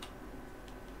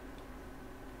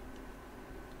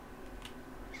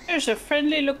 There's a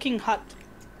friendly looking hut.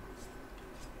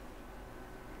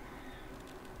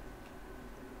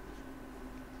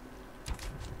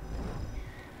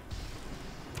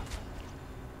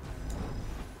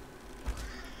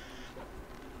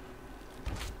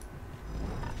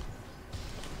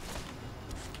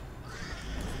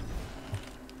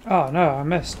 Oh no, I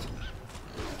missed.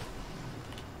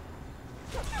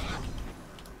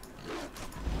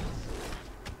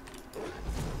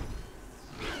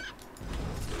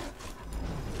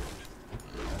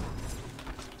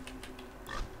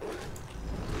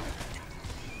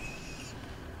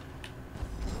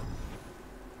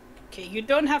 Okay, you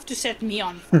don't have to set me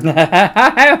on fire.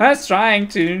 I was trying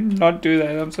to not do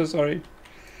that. I'm so sorry.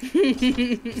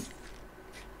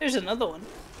 There's another one.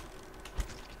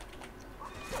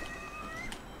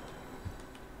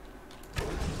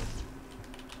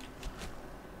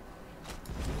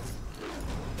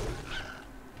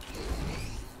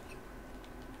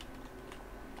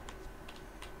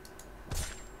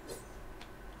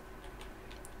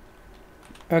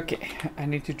 Okay, I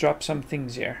need to drop some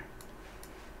things here.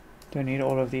 Don't need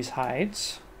all of these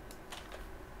hides.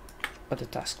 But the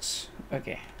tusks.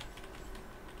 Okay.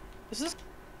 Is this?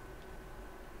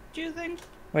 Do you think?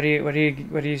 What do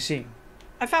you see?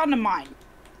 I found a mine.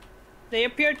 They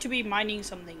appear to be mining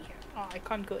something here. Oh, I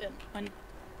can't go in.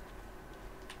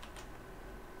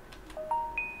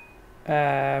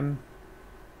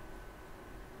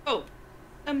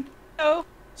 Oh,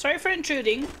 sorry for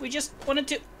intruding. We just wanted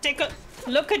to take a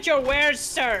look at your wares,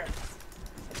 sir.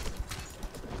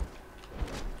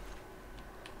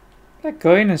 Like,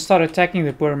 go in and start attacking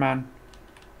the poor man.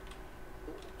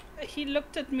 He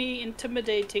looked at me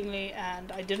intimidatingly,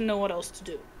 and I didn't know what else to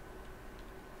do.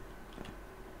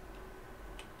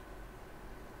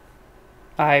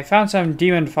 I found some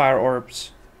demon fire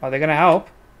orbs. Are they gonna help?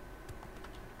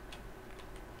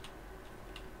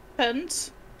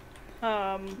 Depends.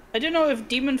 I don't know if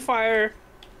demon fire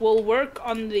will work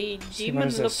on the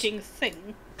demon-looking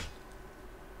thing.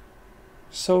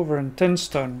 Silver and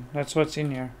tinstone. That's what's in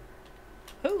here.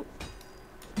 Oh.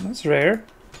 That's rare.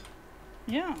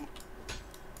 Yeah.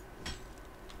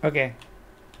 Okay.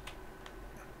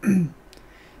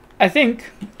 I think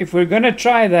if we're gonna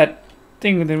try that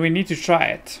thing, then we need to try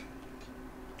it.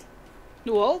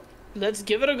 Well, let's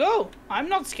give it a go. I'm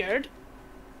not scared.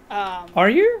 Are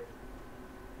you?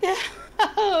 No!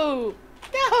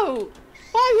 No!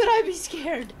 Why would I be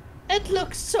scared? It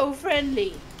looks so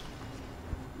friendly.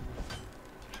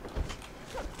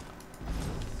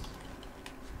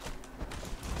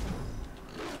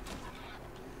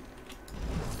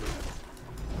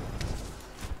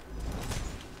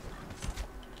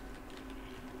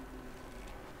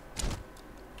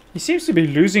 He seems to be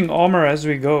losing armor as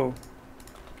we go.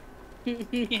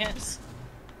 Yes.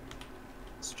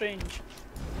 Strange.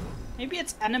 Maybe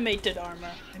it's animated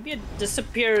armor. Maybe it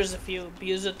disappears if you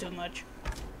abuse it too much.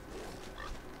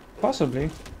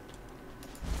 Possibly.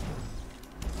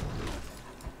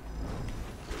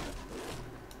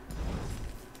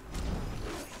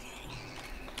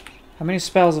 How many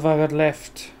spells have I got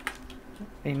left?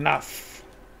 Enough.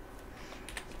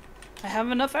 I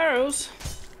have enough arrows.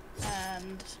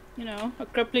 And, you know, a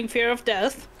crippling fear of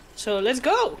death. So let's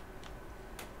go!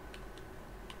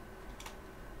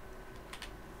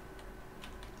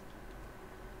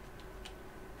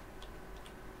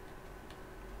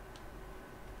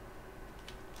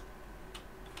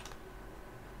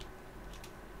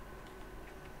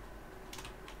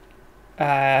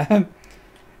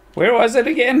 Where was it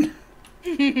again?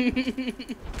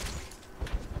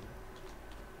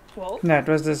 Well, No, it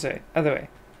was this way. Other way.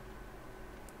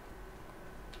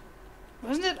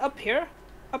 wasn't it up here?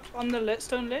 Up on the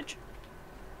stone ledge?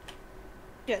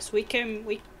 Yes, we came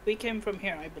from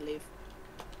here, I believe.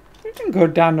 We can go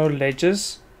down no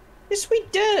ledges. Yes, we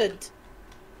did!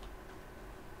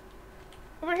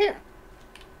 Over here.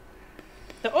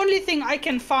 The only thing I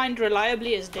can find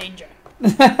reliably is danger.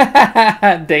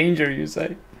 Danger, you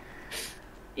say?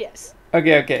 Yes.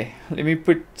 Okay. Let me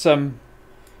put some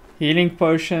healing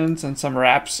potions and some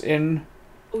wraps in.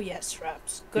 Oh yes,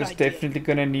 wraps. Good He's idea. definitely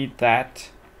gonna need that.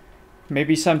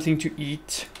 Maybe something to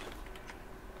eat.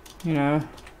 You know.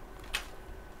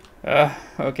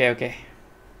 Okay.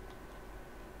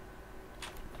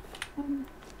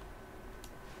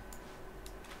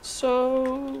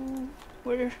 So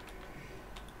we're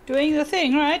doing the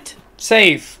thing, right?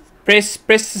 Save. Press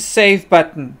the save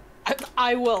button.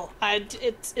 I will.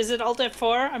 Is it Alt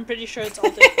F4? I'm pretty sure it's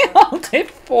Alt F4. Alt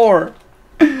F4.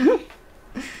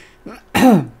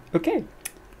 Okay.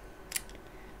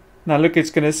 Now look, it's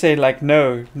gonna say like,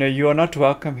 no, you are not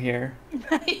welcome here.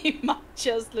 You might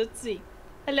just, let's see.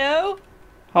 Hello?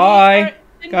 Hi,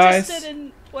 we are guys. interested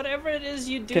in whatever it is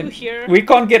you do here. We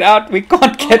can't get out. We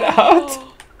can't get out.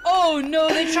 Oh no,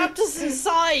 they trapped us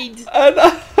inside.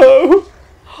 No.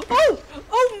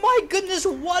 Oh my goodness,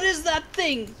 what is that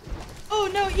thing? Oh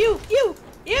no, you.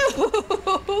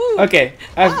 Okay,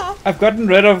 I've gotten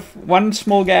rid of one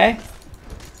small guy.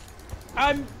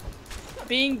 I'm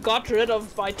being got rid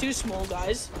of by two small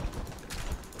guys.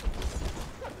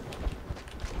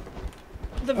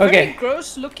 The very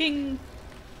gross looking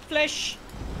flesh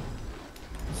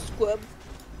squib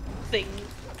thing.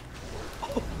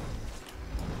 Oh.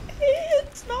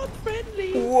 It's not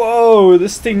friendly. Whoa. Oh,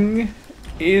 this thing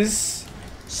is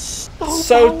so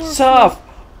powerful. tough.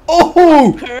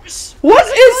 Oh! Curse. What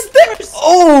is that? Curse.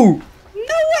 Oh!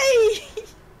 No way!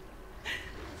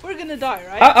 We're gonna die,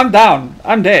 right? I'm down.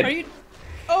 I'm Are dead. you?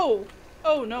 Oh,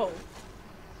 oh no.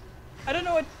 I don't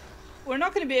know what. We're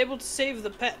not gonna be able to save the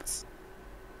pets.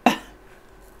 I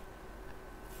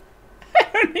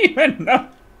don't even know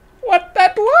what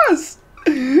that was.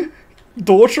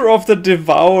 Daughter of the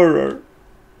Devourer.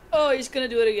 Oh, he's gonna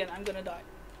do it again. I'm gonna die.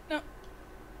 No.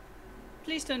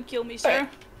 Please don't kill me, sir.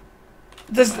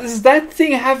 Does that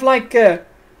thing have like a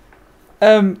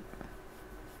Oh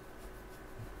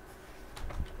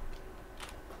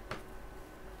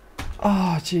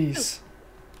jeez.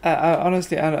 I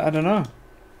honestly I don't know.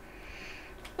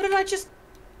 What did I just?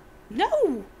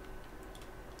 No.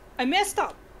 I messed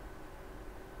up.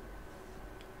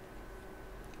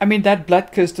 I mean that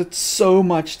blood curse did so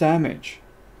much damage.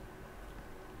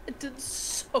 It did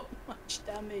so much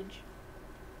damage.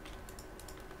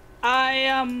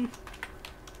 I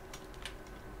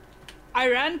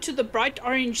ran to the bright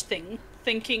orange thing,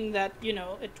 thinking that, you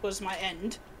know, it was my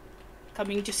end,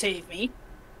 coming to save me,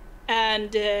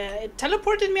 and it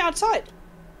teleported me outside.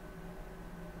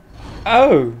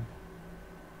 Oh.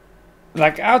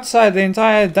 Like outside the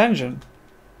entire dungeon.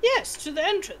 Yes, to the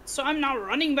entrance. So I'm now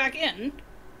running back in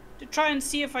to try and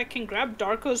see if I can grab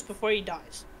Darko's before he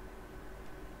dies.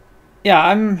 Yeah,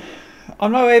 I'm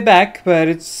on my way back, but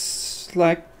it's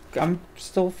like I'm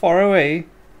still far away.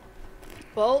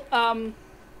 Well,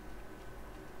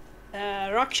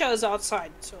 Raksha is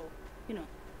outside, so, you know,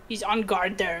 he's on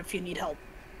guard there if you need help.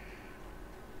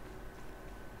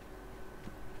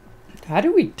 How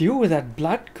do we deal with that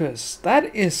blood curse?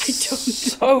 That is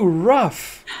so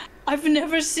rough. I've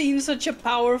never seen such a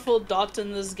powerful dot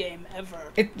in this game,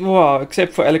 ever. Well,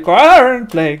 except for Alicorn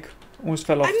Plague. Almost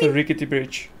fell off the rickety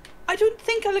bridge. I don't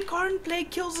think Alicorn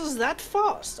Plague kills us that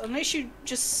fast, unless you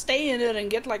just stay in it and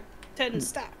get like 10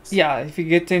 stacks. Yeah, if you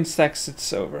get 10 stacks,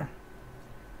 it's over.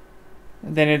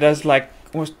 And then it does like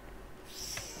almost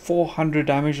 400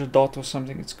 damage a dot or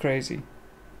something. It's crazy.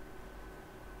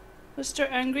 Mr.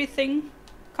 Angry Thing,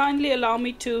 kindly allow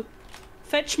me to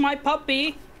fetch my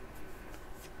puppy.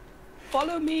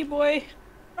 Follow me, boy.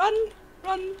 Run,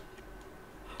 run.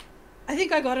 I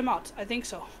think I got him out. I think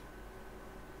so.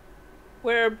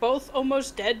 We're both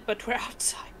almost dead, but we're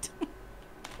outside.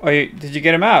 Oh, did you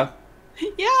get him out?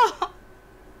 Yeah.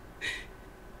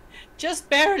 Just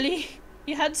barely.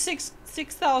 He had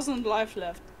 6,000 life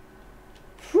left.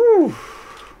 Whew.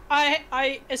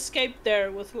 I escaped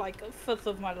there with like a fifth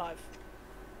of my life.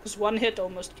 Because one hit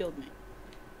almost killed me.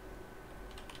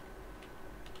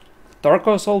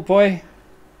 Darkos, old boy.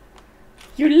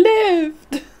 You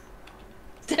lived!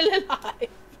 Still alive.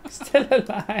 Still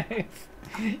alive.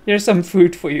 Here's some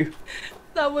food for you.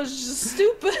 That was just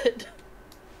stupid.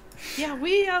 Yeah,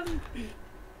 we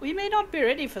may not be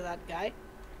ready for that guy.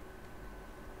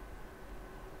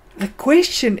 The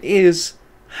question is,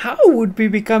 how would we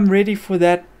become ready for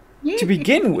that to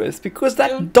begin with? Because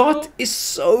that dot is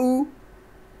so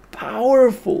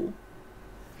powerful.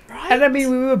 Right? And I mean,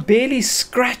 we were barely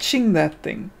scratching that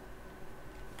thing.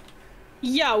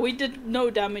 Yeah, we did no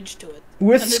damage to it.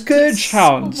 With And it did Scourge so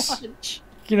Hounds. much.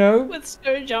 You know? With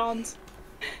Scourge Hounds.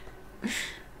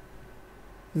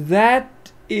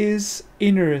 That is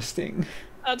interesting.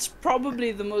 That's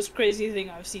probably the most crazy thing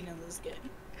I've seen in this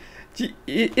game.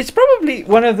 It's probably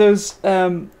one of those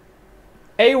Awa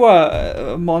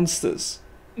monsters.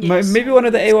 Yes. Maybe one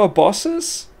of the Awa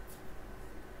bosses?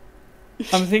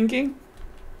 I'm thinking.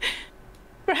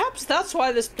 Perhaps that's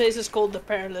why this place is called the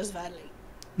Perilous Valley.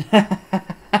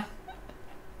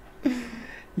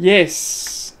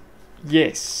 Yes.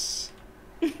 Yes.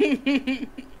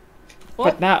 Well,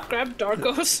 But now, grab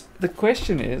Darkos. the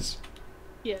question is,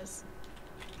 Yes.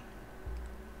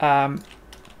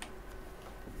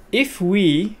 if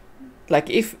we, like,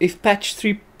 if patch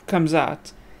 3 comes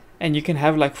out, and you can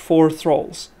have like 4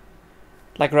 thralls,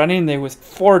 like run in there with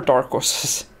 4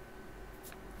 Darkoses,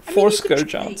 I mean, 4 you could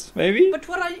Scourge try. Hounds, maybe? But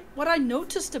what I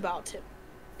noticed about him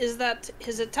is that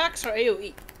his attacks are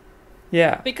AoE.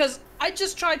 Yeah. Because I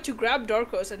just tried to grab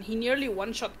Darkos and he nearly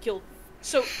one-shot killed me.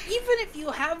 So even if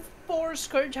you have 4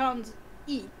 Scourge Hounds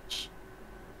each,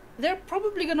 they're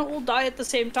probably gonna all die at the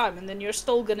same time, and then you're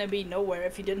still gonna be nowhere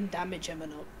if you didn't damage him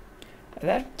enough.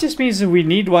 That just means that we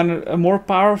need a more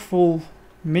powerful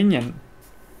minion.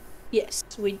 Yes,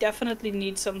 we definitely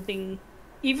need something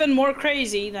even more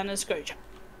crazy than a Scourge Hound.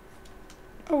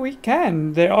 Oh, we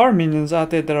can. There are minions out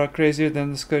there that are crazier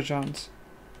than the Scourge Hounds.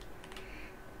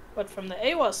 But from the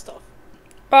AWA stuff.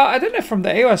 I don't know from the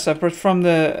AOS stuff, but from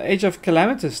the Age of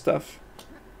Calamitous stuff.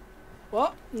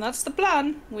 Well, that's the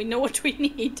plan. We know what we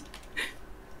need.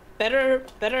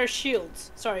 Better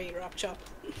shields. Sorry, Rock Chop.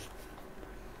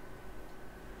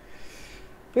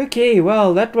 Okay,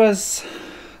 well, that was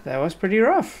pretty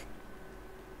rough.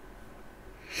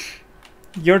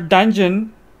 Your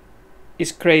dungeon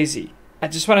is crazy. I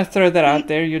just want to throw that out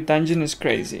there. Your dungeon is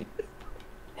crazy.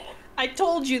 I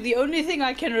told you the only thing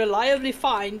I can reliably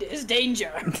find is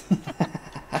danger.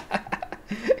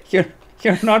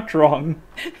 You're not wrong.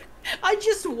 I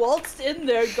just waltzed in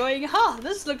there going,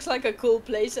 this looks like a cool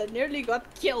place, and nearly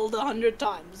got killed 100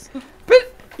 times.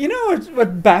 But you know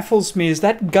what baffles me is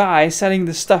that guy selling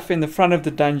the stuff in the front of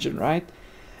the dungeon, right?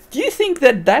 Do you think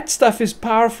that stuff is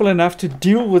powerful enough to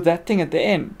deal with that thing at the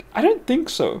end? I don't think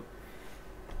so.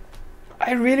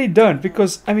 I really don't,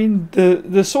 because, I mean,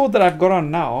 the sword that I've got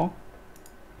on now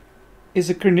is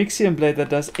a Chronixxian blade that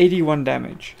does 81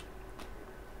 damage.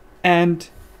 And,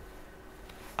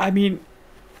 I mean,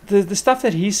 the stuff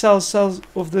that he sells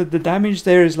of the damage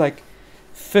there is like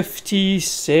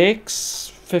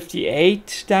 56,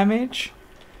 58 damage.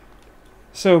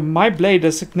 So my blade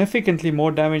does significantly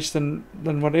more damage than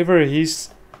whatever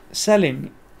he's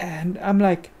selling. And I'm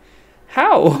like,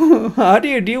 how? How do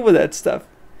you deal with that stuff?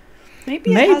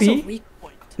 Maybe it has a weak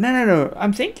point. No.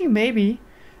 I'm thinking maybe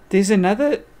there's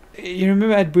another... You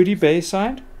remember at Booty Bay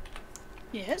side?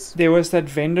 Yes. There was that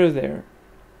vendor there.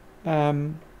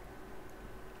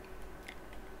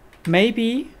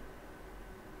 Maybe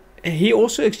he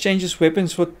also exchanges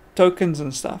weapons for tokens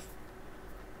and stuff.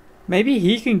 Maybe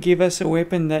he can give us a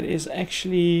weapon that is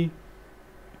actually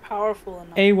powerful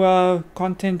enough. AWA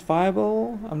content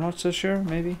viable. I'm not so sure.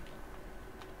 Maybe.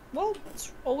 Well,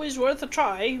 it's always worth a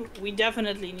try. We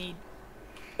definitely need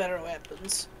better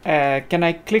weapons. Can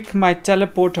I click my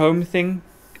teleport home thing?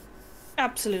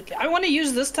 Absolutely. I want to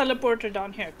use this teleporter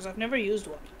down here because I've never used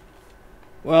one.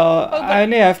 Well, I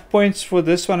only have points for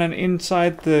this one and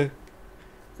inside the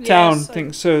town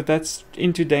thing, so that's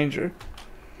into danger.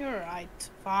 You're right.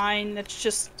 Fine, let's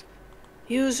just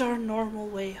use our normal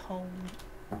way home.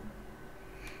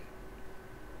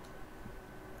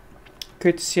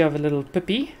 Courtesy of a little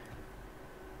Pippi.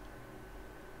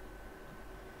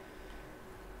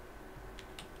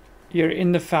 You're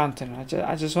in the fountain.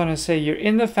 I just want to say you're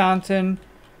in the fountain.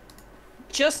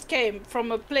 Just came from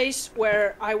a place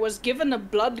where I was given a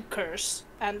blood curse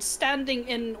and standing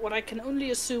in what I can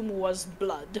only assume was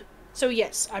blood. So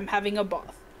yes, I'm having a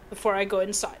bath before I go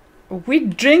inside. We're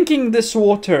drinking this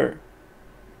water.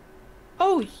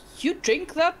 Oh, you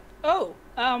drink that? Oh,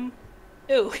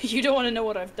 ew, you don't want to know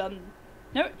what I've done.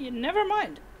 No, never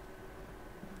mind.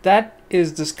 That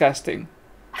is disgusting.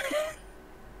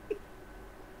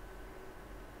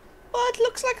 Well, it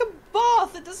looks like a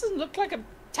bath. It doesn't look like a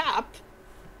tap.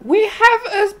 We have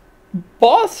a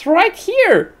bath right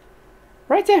here.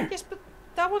 Right there. Yes, but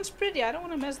that one's pretty. I don't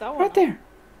want to mess that one up. Right there.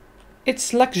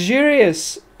 It's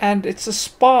luxurious and it's a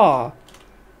spa.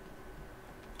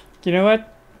 You know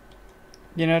what?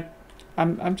 You know,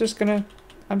 I'm just gonna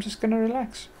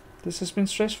relax. This has been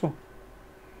stressful.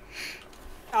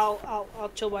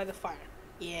 I'll chill by the fire.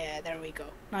 Yeah, there we go.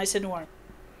 Nice and warm.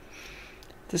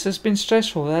 This has been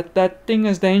stressful. That thing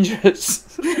is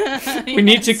dangerous. We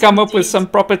need to come up with some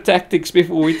proper tactics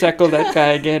before we tackle that guy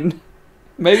again.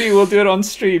 Maybe we'll do it on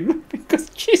stream because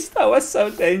jeez, that was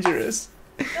so dangerous.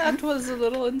 That was a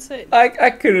little insane. I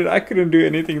couldn't do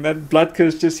anything. That blood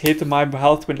curse just hit my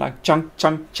health went like chunk,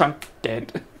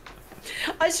 dead.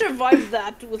 I survived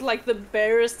that with like the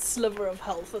barest sliver of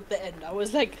health at the end. I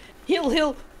was like,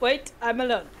 heal, wait, I'm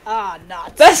alone.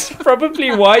 Not. That's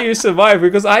probably why you survived,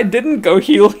 because I didn't go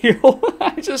heal.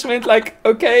 I just went like,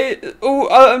 okay,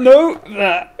 no.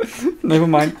 Never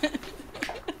mind.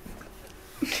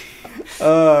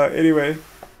 Anyway.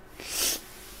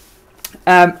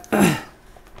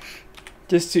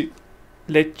 Just to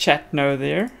let chat know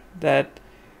there that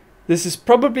this is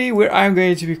probably where I'm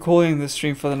going to be calling the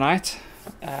stream for the night.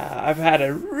 I've had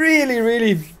a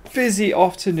really busy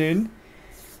afternoon,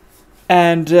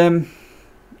 and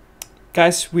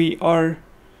guys, we are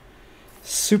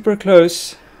super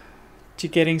close to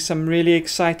getting some really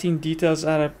exciting details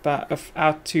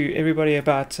out to everybody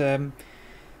about the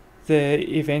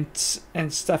events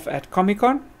and stuff at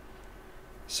Comic-Con.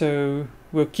 So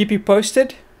we'll keep you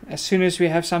posted as soon as we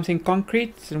have something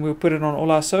concrete, and we'll put it on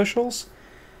all our socials.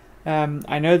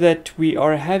 I know that we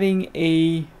are having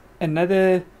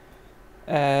another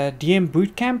DM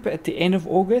bootcamp at the end of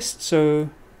August, so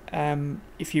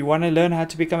if you want to learn how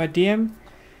to become a DM,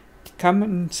 come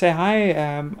and say hi.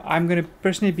 I'm going to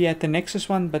personally be at the Nexus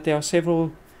one, but there are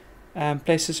several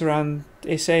places around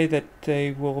SA that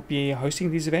they will be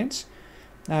hosting these events.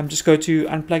 Just go to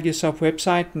Unplug Yourself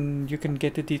website and you can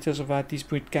get the details about these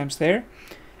boot camps there.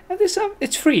 And there's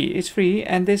it's free,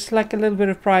 and there's like a little bit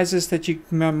of prizes that you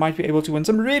might be able to win.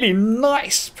 Some really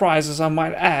nice prizes, I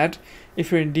might add,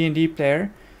 if you're a D&D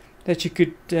player, that you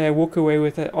could walk away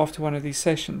with after one of these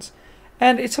sessions.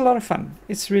 And it's a lot of fun.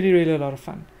 It's really, really a lot of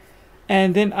fun.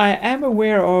 And then I am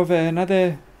aware of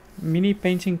another mini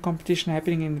painting competition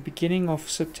happening in the beginning of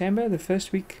September, the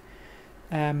first week,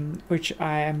 which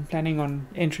I am planning on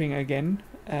entering again,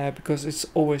 because it's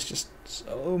always just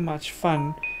so much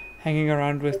fun hanging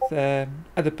around with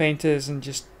other painters and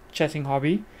just chatting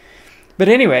hobby. But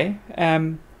anyway,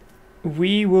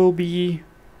 we will be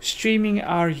streaming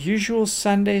our usual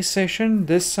Sunday session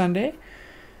this Sunday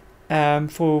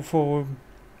for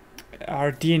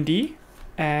our D&D,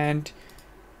 and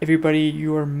everybody,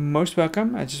 you are most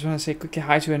welcome. I just want to say quickly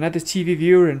hi to another TV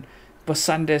viewer, and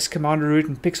Bosandes, Commander Root,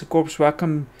 and Pixel Corps,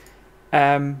 welcome.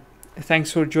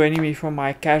 Thanks for joining me for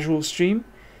my casual stream.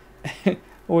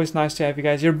 Always nice to have you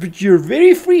guys. You're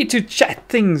very free to chat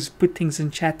things, put things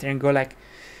in chat there and go like,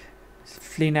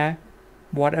 Leena,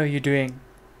 what are you doing?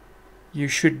 You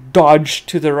should dodge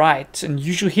to the right and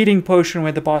use your healing potion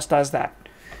when the boss does that.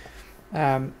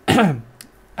 I'm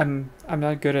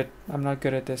not good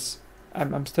at this.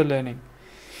 I'm still learning.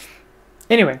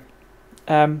 Anyway,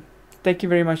 thank you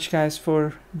very much, guys,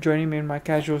 for joining me in my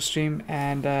casual stream,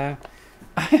 and I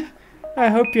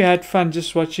hope you had fun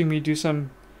just watching me do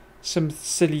some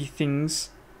silly things,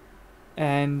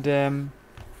 and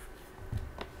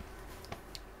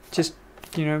just,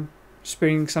 you know,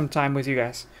 spending some time with you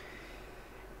guys.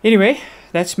 Anyway,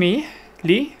 that's me,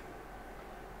 Lee.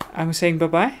 I'm saying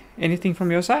bye-bye. Anything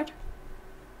from your side?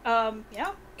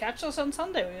 Yeah, catch us on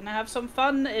Sunday. We're gonna have some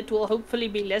fun. It will hopefully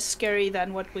be less scary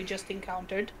than what we just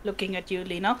encountered, looking at you,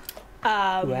 Leena.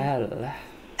 Well.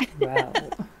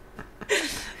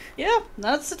 Yeah,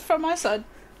 that's it from my side.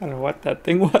 I don't know what that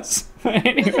thing was. But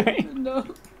anyway.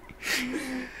 No.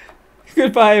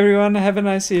 Goodbye, everyone. Have a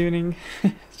nice evening.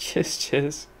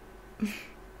 Cheers.